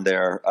going on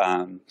there.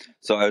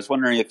 So I was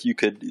wondering if you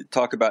could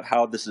talk about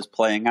how this is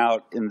playing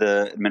out in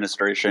the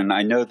administration.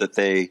 I know that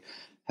they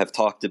have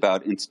talked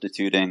about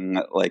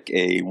instituting like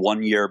a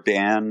 1-year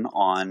ban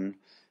on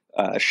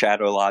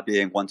shadow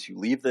lobbying once you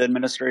leave the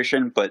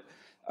administration, but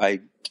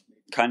I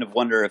kind of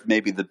wonder if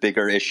maybe the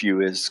bigger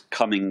issue is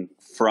coming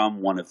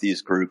from one of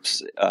these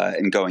groups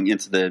and going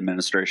into the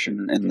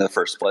administration in the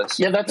first place.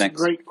 Yeah, that's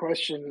Thanks. a great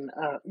question,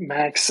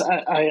 Max.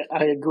 I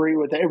agree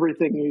with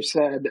everything you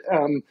said.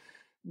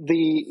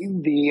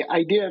 The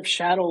idea of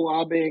shadow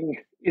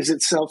lobbying is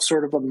itself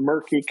sort of a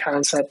murky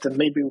concept, and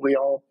maybe we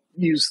all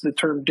use the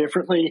term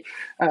differently.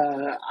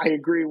 I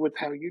agree with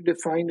how you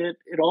defined it.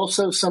 It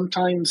also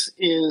sometimes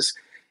is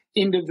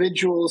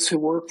individuals who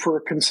work for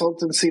a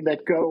consultancy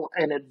that go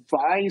and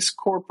advise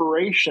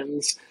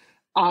corporations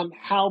on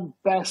how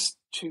best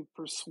to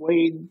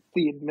persuade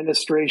the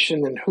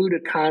administration and who to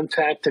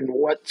contact and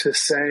what to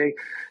say,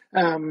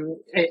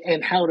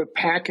 and how to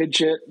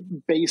package it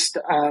based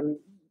on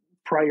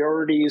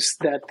priorities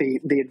that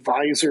the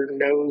advisor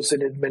knows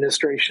an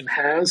administration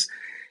has.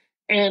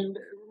 And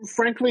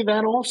frankly,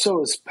 that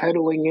also is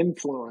peddling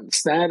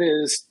influence. That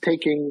is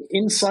taking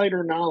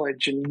insider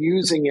knowledge and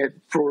using it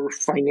for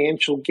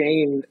financial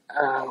gain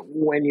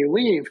when you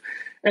leave.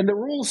 And the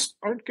rules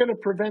aren't going to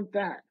prevent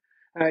that.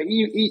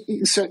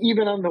 So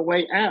even on the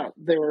way out,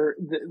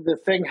 the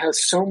thing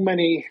has so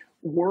many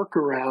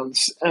workarounds.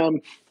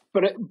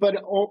 But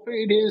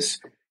it is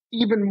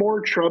even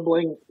more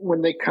troubling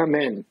when they come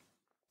in.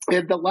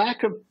 And the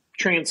lack of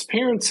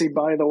transparency,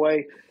 by the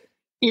way,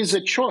 is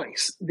a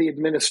choice the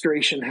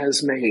administration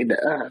has made.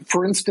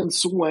 For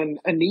instance, when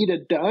Anita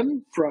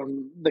Dunn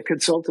from the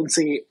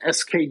consultancy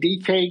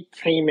SKDK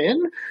came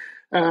in,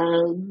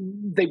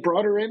 they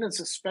brought her in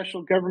as a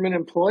special government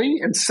employee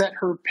and set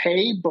her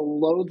pay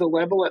below the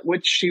level at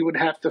which she would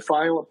have to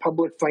file a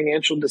public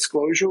financial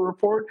disclosure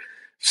report.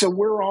 So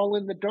we're all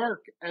in the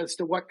dark as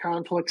to what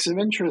conflicts of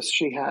interest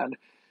she had.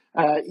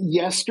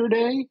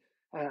 Yesterday,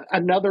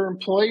 another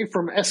employee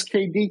from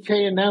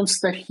SKDK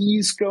announced that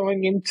he's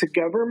going into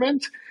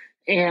government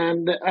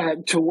and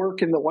to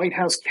work in the White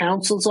House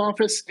counsel's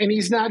office, and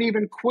he's not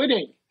even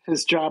quitting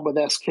his job with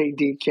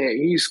SKDK.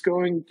 He's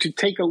going to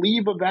take a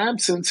leave of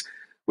absence,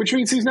 which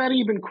means he's not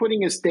even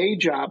quitting his day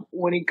job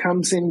when he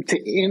comes in to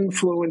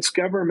influence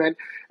government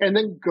and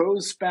then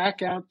goes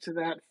back out to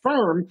that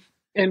firm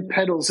and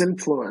peddles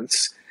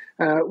influence.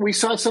 We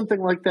saw something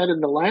like that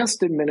in the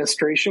last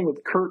administration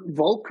with Kurt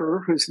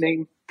Volker, whose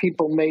name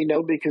people may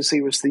know because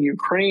he was the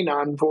Ukraine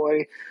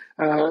envoy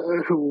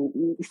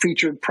who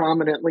featured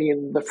prominently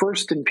in the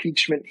first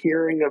impeachment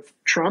hearing of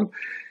Trump.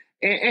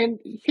 And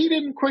he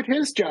didn't quit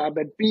his job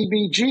at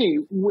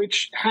BBG,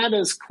 which had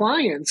as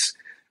clients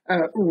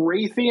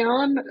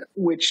Raytheon,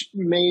 which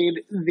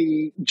made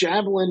the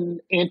Javelin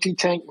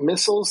anti-tank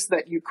missiles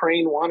that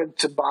Ukraine wanted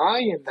to buy,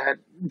 and that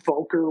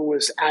Volker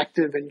was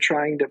active in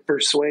trying to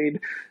persuade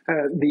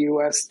the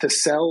U.S. to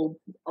sell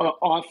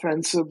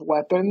offensive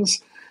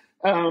weapons.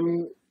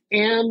 And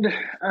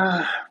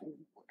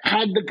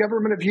had the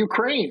government of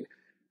Ukraine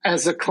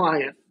as a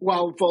client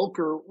while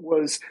Volcker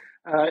was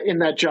in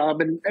that job.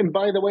 And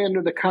by the way,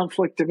 under the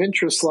conflict of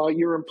interest law,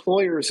 your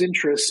employer's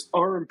interests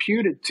are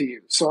imputed to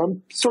you. So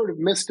I'm sort of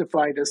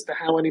mystified as to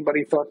how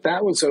anybody thought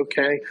that was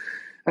okay.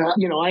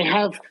 I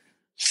have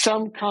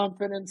some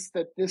confidence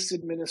that this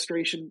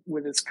administration,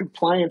 with its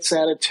compliance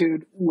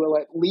attitude, will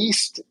at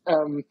least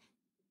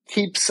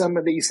keep some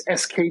of these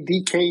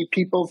SKDK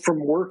people from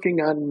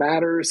working on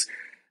matters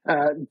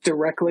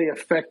directly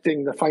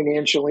affecting the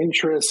financial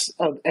interests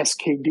of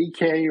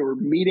SKDK or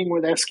meeting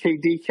with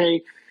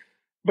SKDK.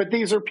 But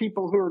these are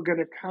people who are going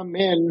to come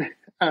in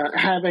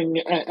having,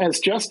 as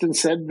Justin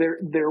said,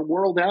 their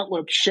world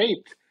outlook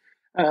shaped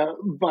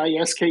by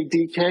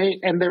SKDK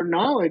and their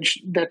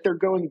knowledge that they're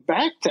going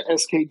back to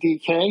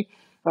SKDK,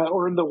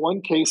 or in the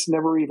one case,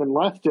 never even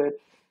left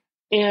it.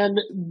 And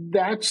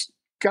that's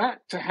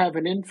got to have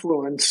an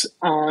influence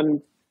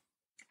on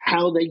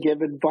how they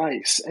give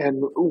advice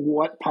and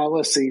what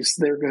policies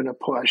they're going to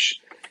push.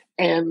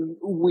 And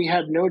we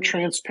have no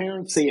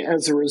transparency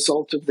as a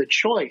result of the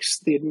choice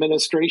the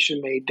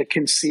administration made to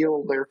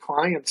conceal their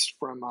clients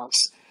from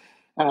us.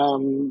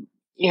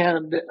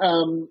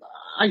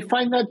 I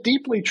find that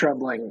deeply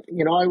troubling.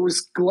 I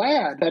was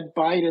glad that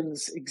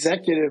Biden's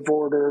executive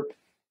order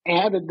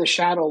added the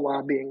shadow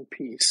lobbying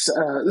piece.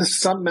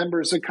 Some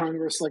members of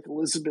Congress, like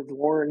Elizabeth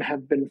Warren,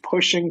 have been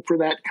pushing for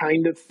that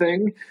kind of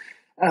thing.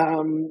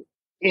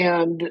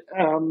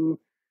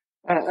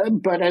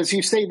 But as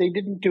you say, they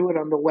didn't do it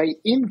on the way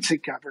into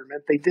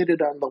government. They did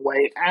it on the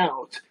way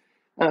out.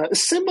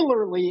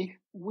 Similarly,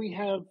 we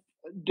have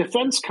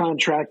defense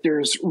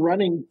contractors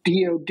running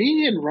DOD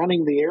and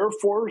running the Air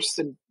Force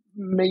and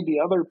maybe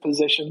other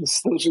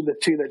positions. Those are the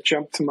two that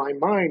jump to my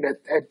mind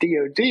at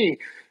DOD.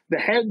 The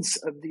heads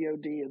of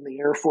DOD and the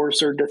Air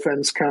Force are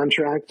defense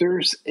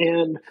contractors.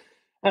 And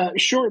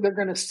sure, they're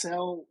going to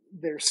sell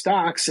their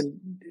stocks. And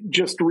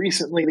just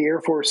recently, the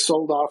Air Force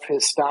sold off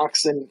his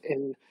stocks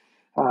in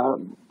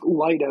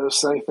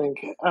Leidos, I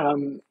think,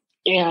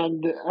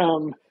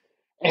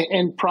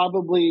 and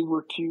probably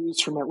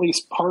recused from at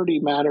least party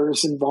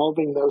matters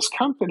involving those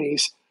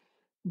companies.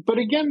 But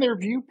again, their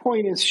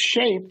viewpoint is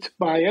shaped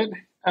by it.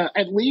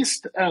 At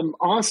least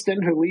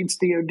Austin, who leads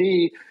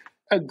DOD,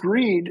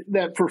 agreed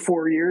that for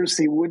 4 years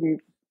he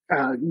wouldn't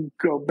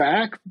go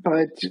back,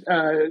 but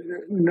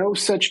no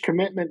such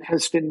commitment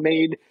has been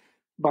made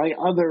by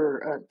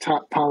other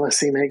top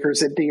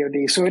policymakers at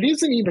DOD. So it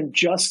isn't even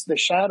just the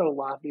shadow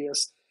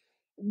lobbyists.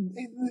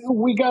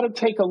 We got to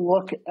take a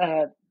look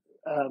at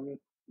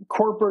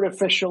corporate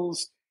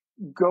officials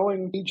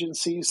going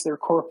agencies their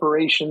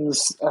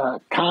corporations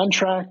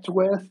contract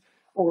with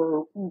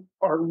or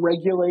are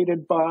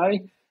regulated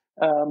by.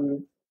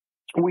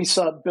 We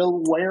saw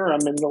Bill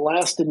Wareham in the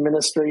last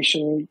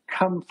administration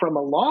come from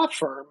a law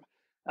firm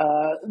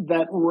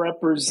that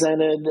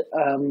represented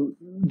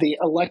the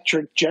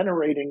electric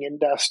generating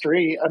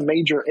industry, a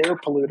major air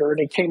polluter, and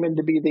he came in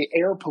to be the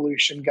air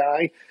pollution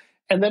guy,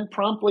 and then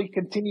promptly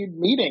continued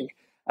meeting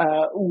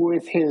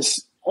with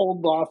his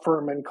old law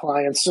firm and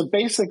clients. So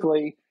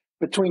basically,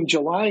 between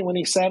July when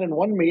he sat in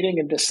one meeting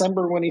and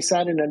December when he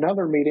sat in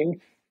another meeting,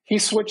 he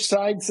switched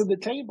sides of the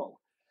table.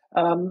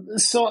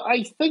 So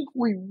I think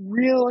we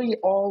really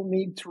all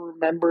need to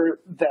remember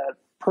that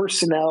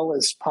personnel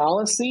is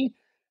policy,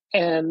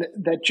 and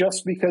that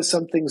just because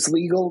something's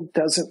legal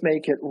doesn't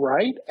make it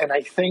right. And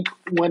I think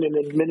when an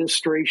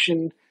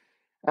administration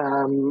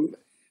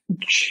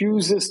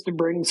chooses to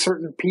bring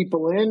certain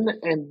people in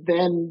and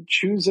then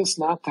chooses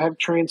not to have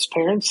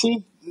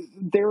transparency,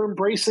 they're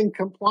embracing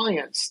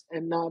compliance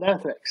and not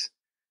ethics.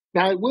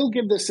 Now, I will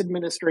give this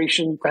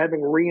administration,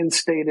 having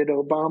reinstated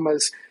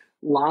Obama's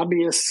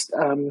lobbyist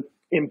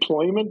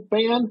employment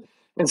ban.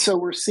 And so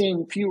we're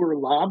seeing fewer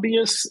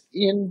lobbyists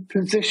in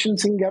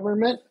positions in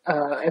government,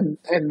 and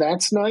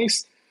that's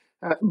nice.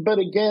 But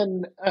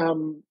again,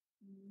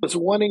 there's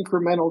one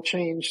incremental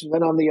change, and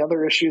then on the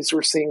other issues,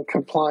 we're seeing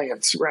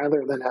compliance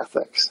rather than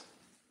ethics.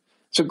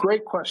 So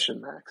great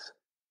question, Max.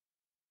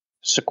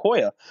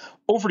 Sequoia,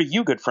 over to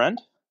you, good friend.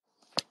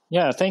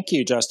 Yeah, thank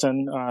you,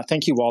 Justin.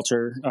 Thank you,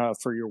 Walter,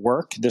 for your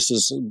work. This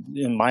is,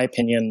 in my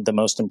opinion, the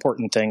most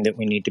important thing that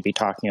we need to be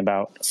talking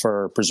about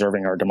for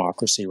preserving our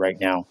democracy right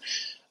now.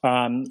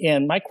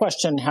 And my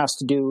question has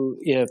to do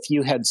if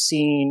you had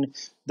seen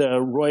the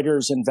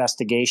Reuters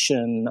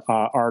investigation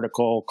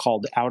article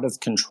called Out of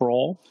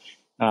Control.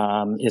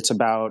 It's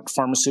about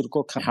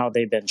pharmaceutical, how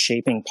they've been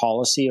shaping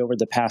policy over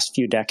the past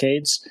few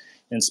decades,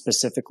 and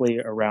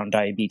specifically around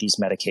diabetes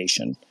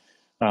medication.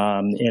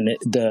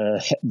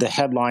 The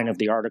headline of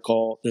the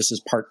article, this is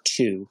part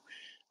 2,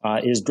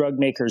 is drug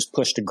makers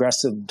pushed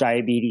aggressive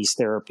diabetes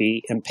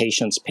therapy and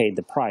patients paid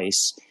the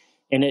price.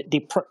 And it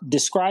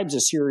describes a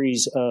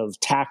series of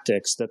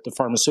tactics that the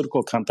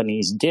pharmaceutical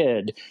companies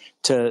did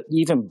to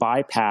even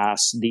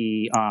bypass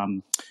the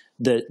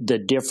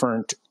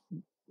different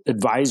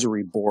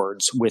advisory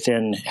boards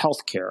within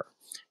healthcare.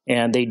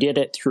 And they did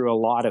it through a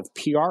lot of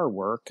PR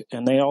work,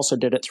 and they also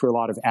did it through a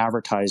lot of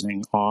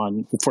advertising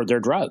for their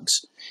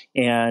drugs.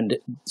 And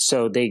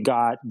so they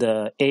got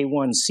the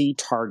A1C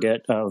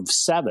target of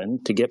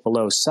 7 to get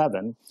below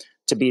 7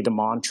 to be the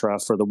mantra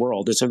for the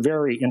world. It's a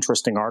very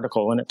interesting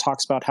article, and it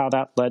talks about how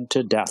that led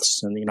to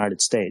deaths in the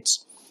United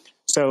States.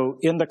 So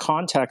in the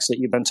context that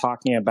you've been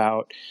talking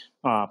about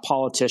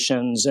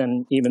politicians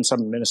and even some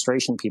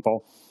administration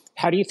people,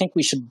 how do you think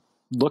we should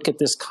look at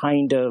this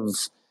kind of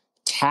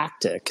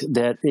tactic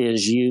that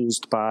is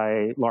used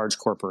by large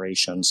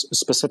corporations,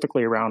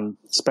 specifically around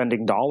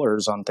spending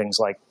dollars on things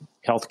like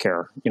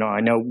healthcare?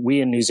 I know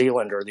we in New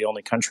Zealand are the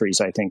only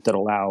countries, I think, that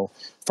allow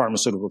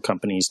pharmaceutical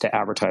companies to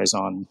advertise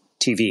on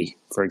TV,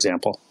 for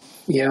example.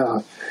 Yeah.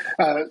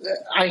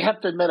 I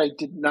have to admit, I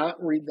did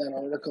not read that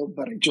article,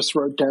 but I just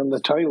wrote down the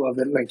title of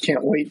it, and I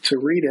can't wait to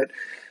read it.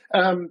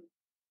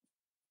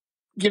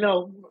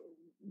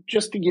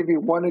 Just to give you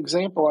one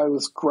example, I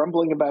was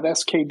grumbling about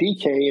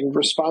SKDK in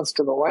response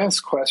to the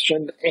last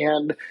question,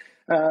 and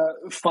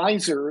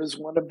Pfizer is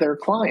one of their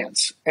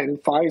clients.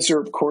 And Pfizer,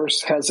 of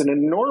course, has an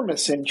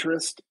enormous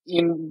interest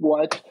in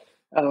what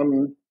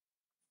the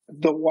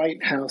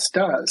White House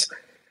does.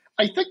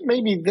 I think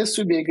maybe this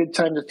would be a good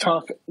time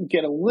to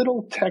get a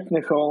little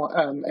technical,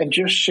 and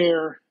just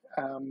share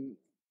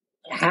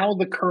how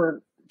the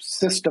current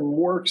system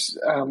works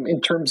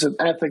in terms of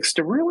ethics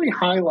to really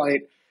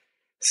highlight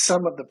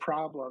some of the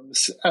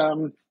problems.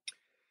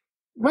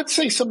 Let's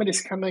say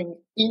somebody's coming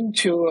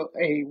into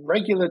a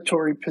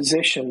regulatory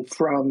position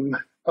from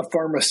a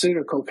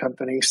pharmaceutical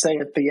company, say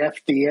at the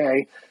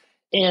FDA,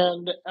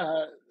 and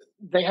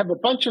they have a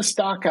bunch of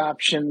stock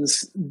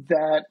options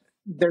that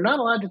they're not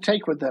allowed to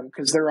take with them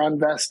because they're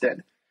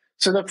unvested.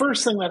 So the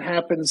first thing that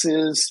happens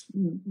is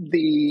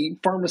the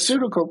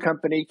pharmaceutical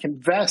company can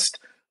vest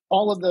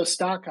all of those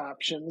stock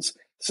options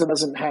so it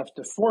doesn't have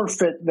to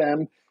forfeit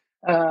them.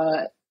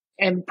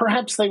 And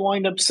perhaps they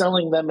wind up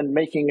selling them and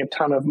making a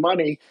ton of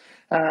money.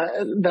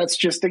 That's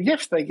just a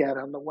gift they get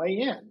on the way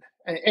in.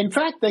 In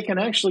fact, they can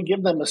actually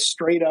give them a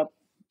straight up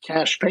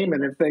cash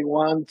payment if they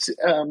want.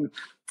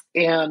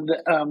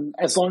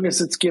 As long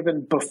as it's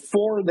given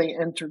before they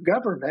enter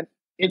government,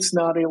 it's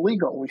not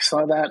illegal. We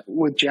saw that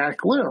with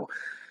Jack Lew.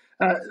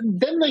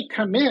 Then they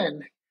come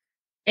in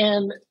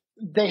and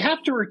they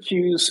have to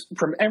recuse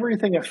from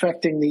everything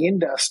affecting the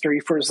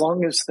industry for as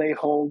long as they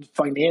hold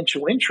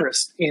financial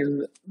interest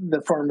in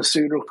the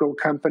pharmaceutical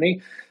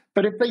company.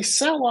 But if they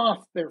sell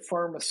off their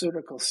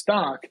pharmaceutical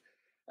stock,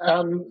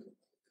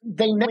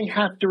 they may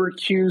have to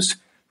recuse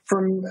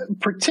from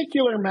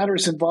particular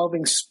matters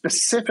involving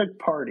specific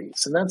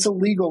parties. And that's a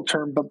legal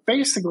term, but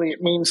basically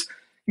it means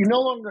you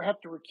no longer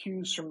have to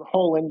recuse from the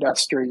whole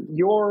industry.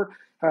 Your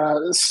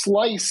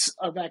slice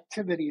of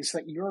activities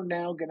that you're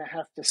now going to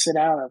have to sit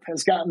out of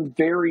has gotten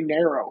very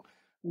narrow.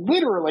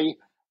 Literally,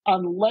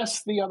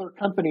 unless the other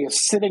company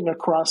is sitting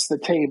across the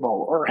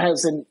table or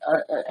has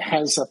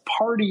a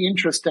party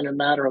interest in a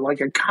matter like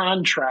a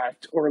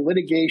contract or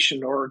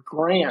litigation or a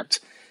grant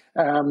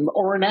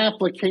or an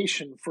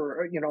application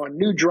for a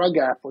new drug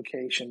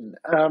application,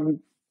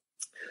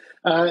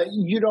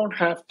 you don't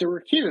have to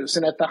recuse.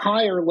 And at the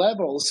higher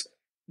levels,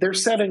 they're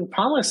setting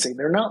policy.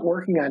 They're not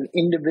working on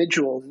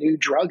individual new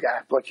drug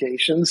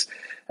applications.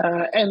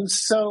 And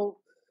so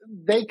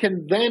they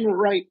can then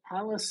write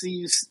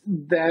policies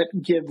that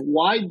give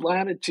wide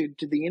latitude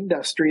to the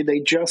industry they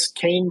just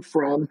came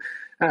from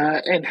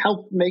and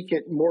help make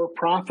it more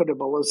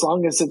profitable as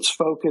long as it's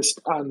focused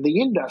on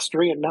the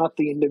industry and not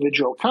the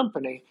individual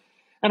company.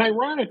 And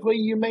ironically,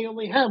 you may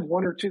only have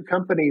one or two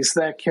companies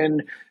that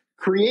can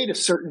create a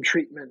certain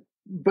treatment,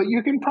 but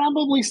you can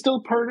probably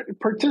still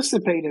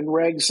participate in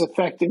regs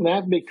affecting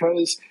that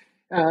because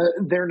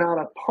they're not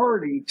a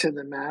party to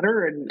the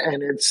matter,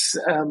 and it's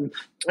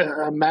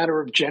a matter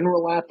of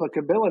general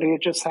applicability.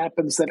 It just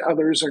happens that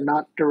others are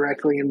not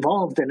directly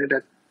involved in it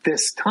at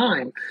this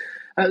time.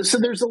 So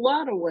there's a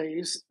lot of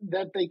ways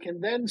that they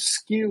can then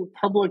skew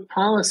public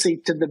policy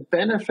to the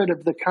benefit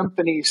of the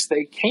companies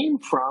they came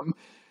from,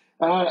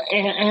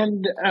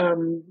 and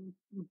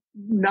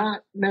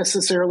not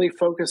necessarily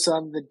focus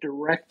on the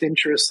direct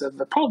interests of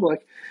the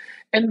public.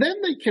 And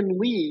then they can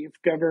leave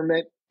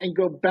government and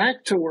go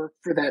back to work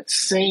for that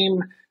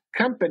same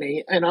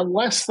company. And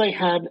unless they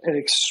had an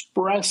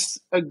express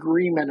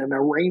agreement, an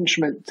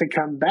arrangement to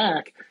come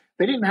back,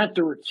 they didn't have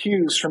to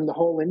recuse from the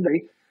whole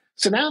industry.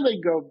 So now they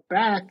go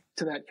back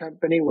to that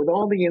company with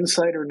all the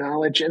insider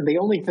knowledge, and the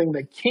only thing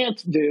they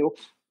can't do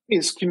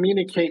is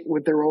communicate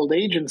with their old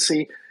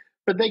agency.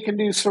 But they can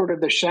do sort of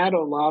the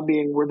shadow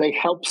lobbying where they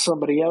help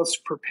somebody else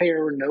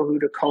prepare and know who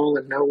to call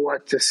and know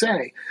what to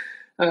say.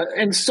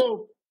 And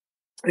so,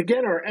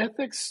 again, our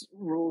ethics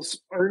rules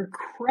are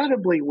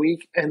incredibly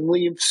weak and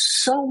leave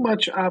so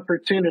much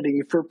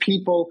opportunity for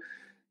people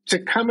to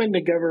come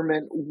into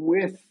government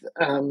with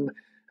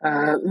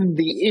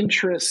the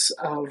interests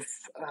of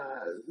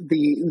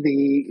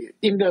the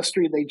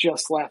industry they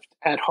just left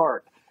at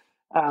heart.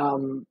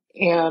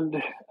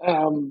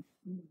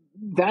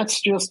 That's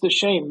just a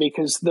shame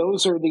because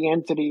those are the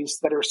entities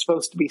that are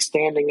supposed to be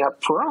standing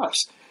up for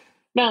us.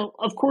 Now,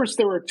 of course,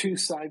 there are two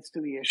sides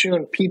to the issue,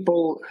 and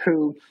people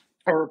who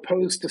are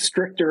opposed to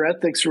stricter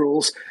ethics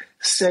rules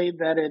say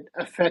that it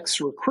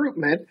affects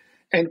recruitment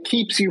and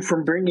keeps you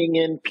from bringing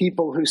in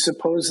people who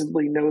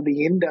supposedly know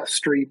the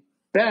industry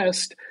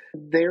best,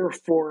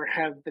 therefore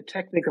have the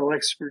technical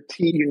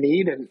expertise you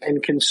need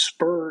and can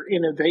spur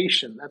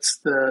innovation. That's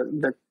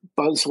the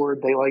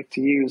buzzword they like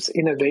to use,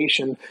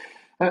 innovation.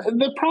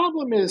 The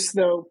problem is,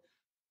 though,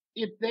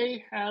 if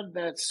they have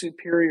that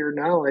superior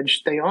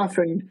knowledge, they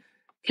often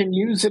can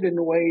use it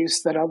in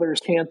ways that others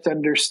can't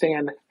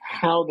understand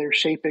how they're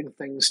shaping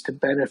things to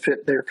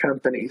benefit their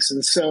companies.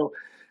 And so,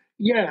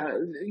 yeah,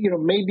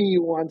 maybe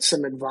you want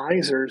some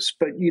advisors,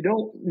 but you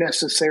don't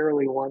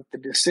necessarily want the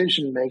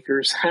decision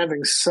makers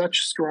having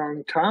such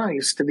strong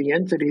ties to the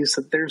entities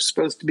that they're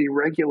supposed to be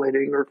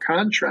regulating or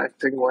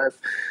contracting with.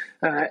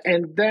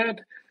 And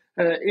that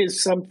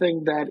is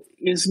something that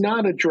is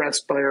not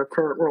addressed by our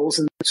current rules.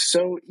 And it's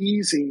so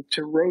easy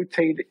to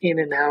rotate in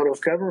and out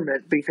of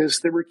government because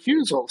the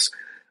recusals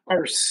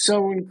are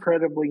so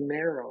incredibly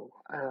narrow.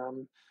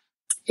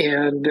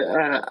 And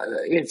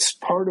it's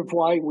part of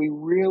why we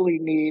really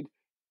need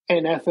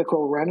an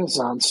ethical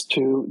renaissance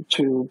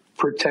to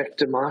protect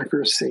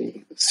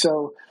democracy.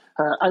 So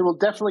I will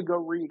definitely go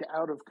read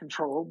Out of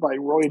Control by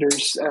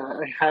Reuters.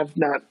 I have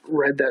not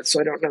read that, so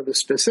I don't know the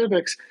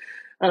specifics.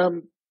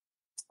 When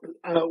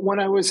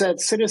I was at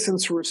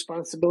Citizens for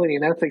Responsibility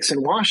and Ethics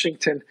in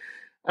Washington,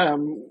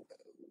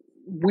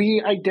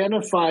 we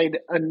identified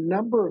a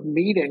number of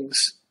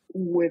meetings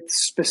with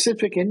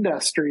specific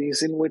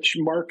industries in which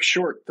Mark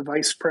Short, the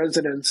vice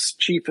president's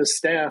chief of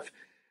staff,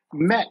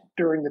 met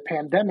during the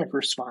pandemic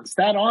response.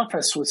 That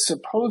office was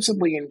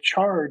supposedly in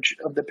charge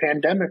of the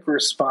pandemic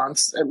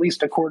response, at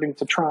least according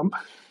to Trump.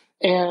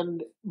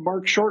 And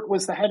Mark Short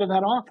was the head of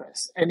that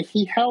office. And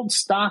he held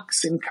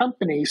stocks in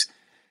companies.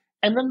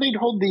 And then they'd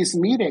hold these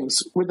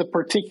meetings with a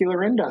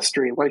particular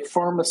industry, like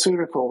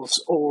pharmaceuticals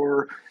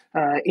or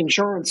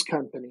insurance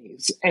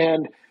companies.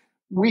 And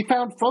we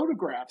found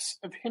photographs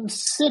of him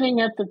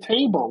sitting at the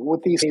table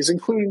with these,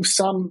 including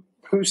some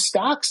whose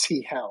stocks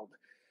he held.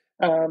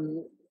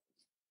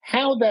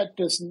 How that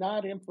does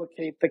not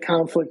implicate the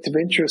conflict of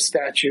interest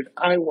statute,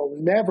 I will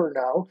never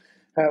know.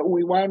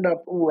 We wound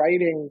up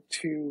writing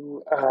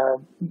to,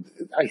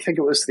 I think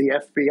it was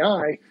the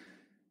FBI,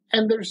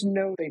 and there's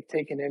no they've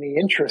taken any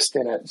interest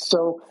in it.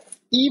 So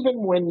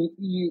even when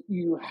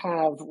you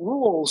have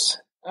rules,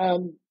 I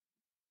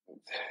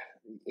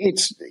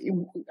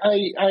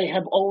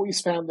have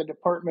always found the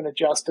Department of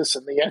Justice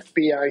and the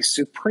FBI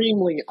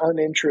supremely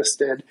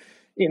uninterested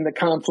in the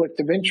conflict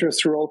of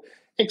interest rule,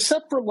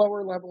 except for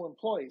lower level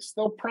employees.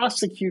 They'll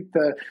prosecute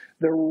the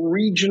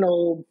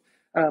regional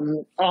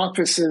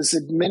office's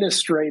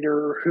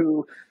administrator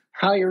who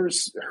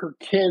hires her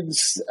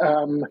kid's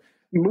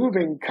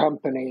moving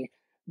company,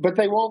 but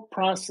they won't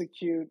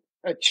prosecute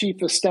a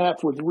chief of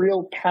staff with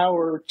real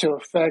power to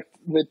affect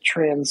the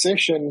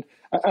transition,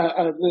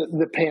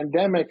 the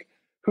pandemic,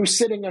 who's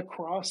sitting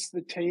across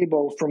the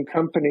table from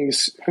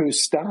companies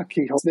whose stock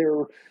he holds.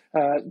 They're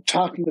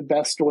talking the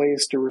best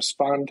ways to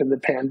respond to the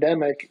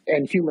pandemic,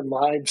 and human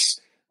lives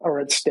are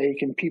at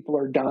stake, and people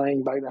are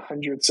dying by the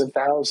hundreds of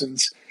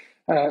thousands.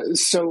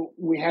 So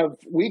we have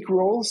weak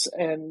rules,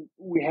 and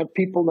we have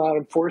people not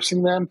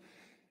enforcing them.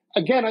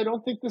 Again, I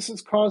don't think this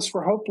is cause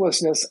for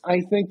hopelessness.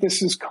 I think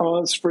this is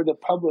cause for the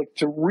public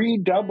to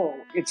redouble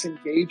its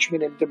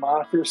engagement in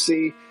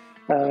democracy.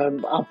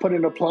 I'll put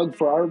in a plug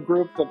for our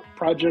group. The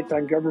Project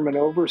on Government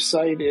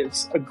Oversight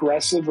is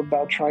aggressive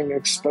about trying to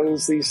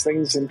expose these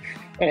things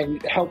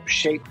and help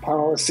shape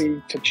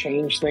policy to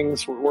change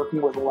things. We're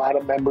working with a lot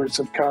of members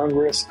of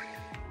Congress.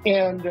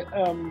 And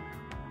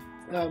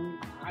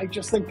I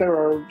just think there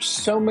are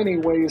so many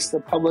ways the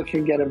public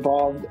can get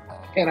involved.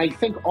 And I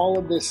think all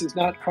of this is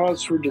not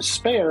cause for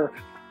despair,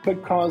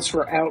 but cause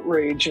for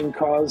outrage and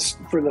cause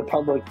for the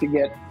public to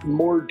get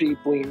more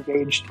deeply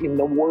engaged in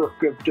the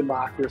work of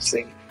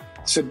democracy.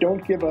 So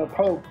don't give up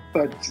hope,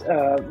 but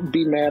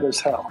be mad as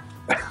hell.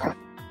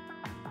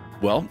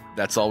 Well,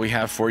 that's all we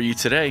have for you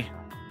today.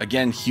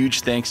 Again,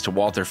 huge thanks to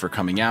Walter for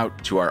coming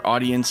out, to our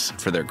audience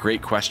for their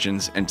great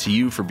questions, and to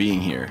you for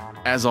being here.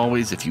 As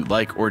always, if you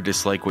like or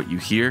dislike what you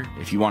hear,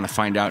 if you want to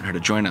find out how to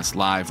join us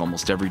live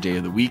almost every day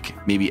of the week,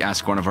 maybe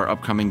ask one of our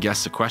upcoming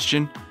guests a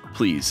question,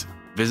 please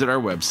visit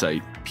our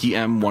website,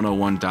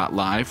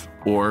 pm101.live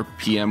or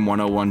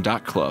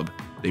pm101.club.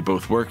 They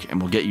both work and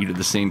will get you to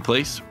the same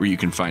place where you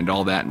can find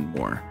all that and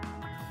more.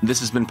 This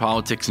has been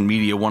Politics and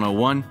Media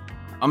 101.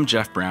 I'm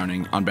Jeff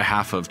Browning. On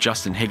behalf of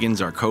Justin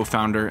Higgins, our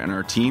co-founder, and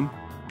our team,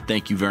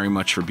 thank you very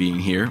much for being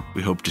here.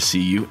 We hope to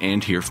see you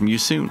and hear from you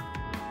soon.